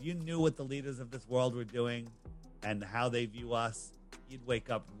 If you knew what the leaders of this world were doing and how they view us, you'd wake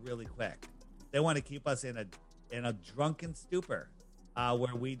up really quick. They want to keep us in a drunken stupor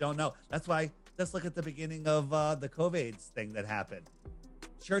where we don't know. That's why, just look at the beginning of the COVID thing that happened.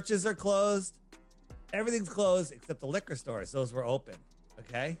 Churches are closed. Everything's closed except the liquor stores. Those were open.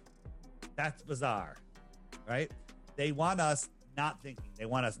 Okay? That's bizarre, right? They want us not thinking. They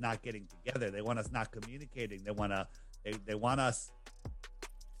want us not getting together. They want us not communicating. They want us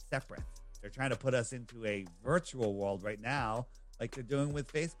separate. They're trying to put us into a virtual world right now, like they're doing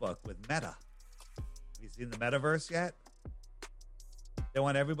with Facebook, with Meta. Have you seen the metaverse yet? They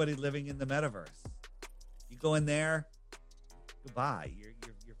want everybody living in the metaverse. You go in there, goodbye. You're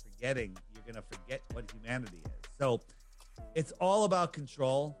forgetting. You're going to forget what humanity is. So it's all about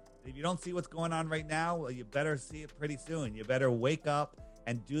control. If you don't see what's going on right now, well, you better see it pretty soon. You better wake up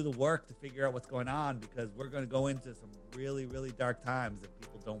and do the work to figure out what's going on, because we're going to go into some really, really dark times if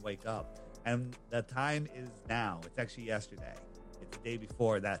people don't wake up. And the time is now. It's actually yesterday. It's the day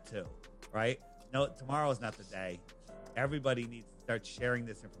before that too, right? No, tomorrow is not the day. Everybody needs to start sharing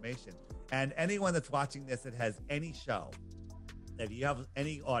this information. And anyone that's watching this that has any show, if you have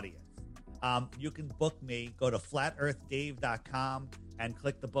any audience, you can book me. Go to flatearthdave.com and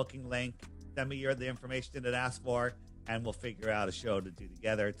click the booking link. Send me the information it asks for, and we'll figure out a show to do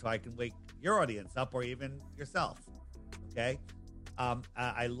together so I can wake your audience up, or even yourself. Okay?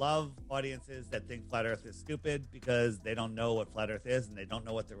 I love audiences that think Flat Earth is stupid because they don't know what Flat Earth is and they don't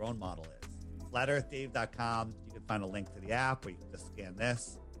know what their own model is. flatearthdave.com. You can find a link to the app, or you can just scan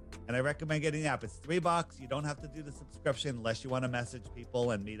this. And I recommend getting the app. It's $3. You don't have to do the subscription unless you want to message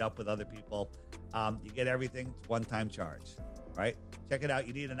people and meet up with other people. You get everything. It's one-time charge, right? Check it out.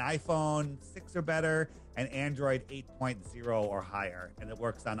 You need an iPhone 6 or better and Android 8.0 or higher. And it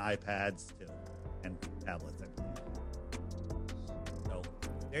works on iPads too, and tablets, I believe. So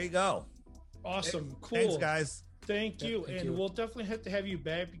there you go. Awesome. Cool. Thanks, guys. Thank you. Thank And you. we'll definitely have to have you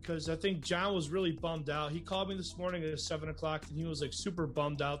back, because I think John was really bummed out. He called me this morning at 7:00 and he was like super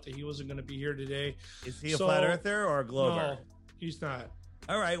bummed out that he wasn't going to be here today. Is he a flat earther or a glober? No, he's not.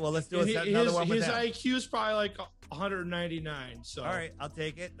 All right. Well, let's do And another one with his him. IQ is probably like 199. So All right. I'll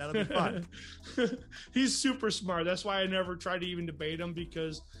take it. That'll be fun. He's super smart. That's why I never tried to even debate him,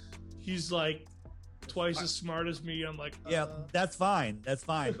 because he's like twice as smart as me. I'm like, Yeah, that's fine. That's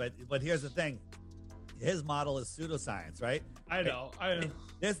fine. But here's the thing. His model is pseudoscience, right? I know.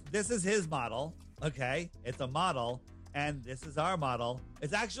 This is his model. Okay, it's a model, and this is our model.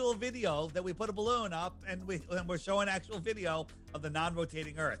 It's actual video that we put a balloon up, and we're showing actual video of the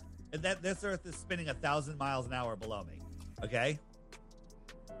non-rotating Earth. And that this Earth is spinning 1,000 miles an hour below me. Okay,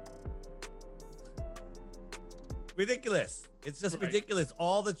 ridiculous. It's just Right. ridiculous.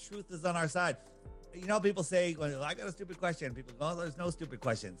 All the truth is on our side. You know, people say, well, I got a stupid question. People go, oh, there's no stupid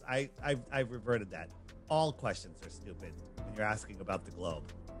questions. I've reverted that. All questions are stupid when you're asking about the globe.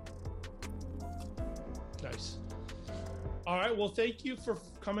 Nice. All right. Well, thank you for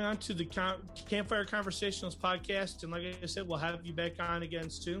coming on to the Campfire Conversationals podcast. And like I said, we'll have you back on again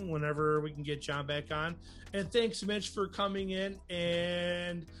soon whenever we can get John back on. And thanks, Mitch, for coming in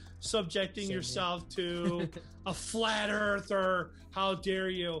and subjecting Same yourself to a flat earther. How dare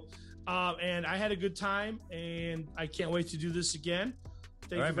you? And I had a good time, and I can't wait to do this again.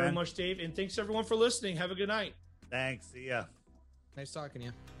 Thank All right, you very man. much, Dave. And thanks, everyone, for listening. Have a good night. Thanks. See ya. Nice talking to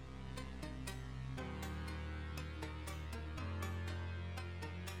you.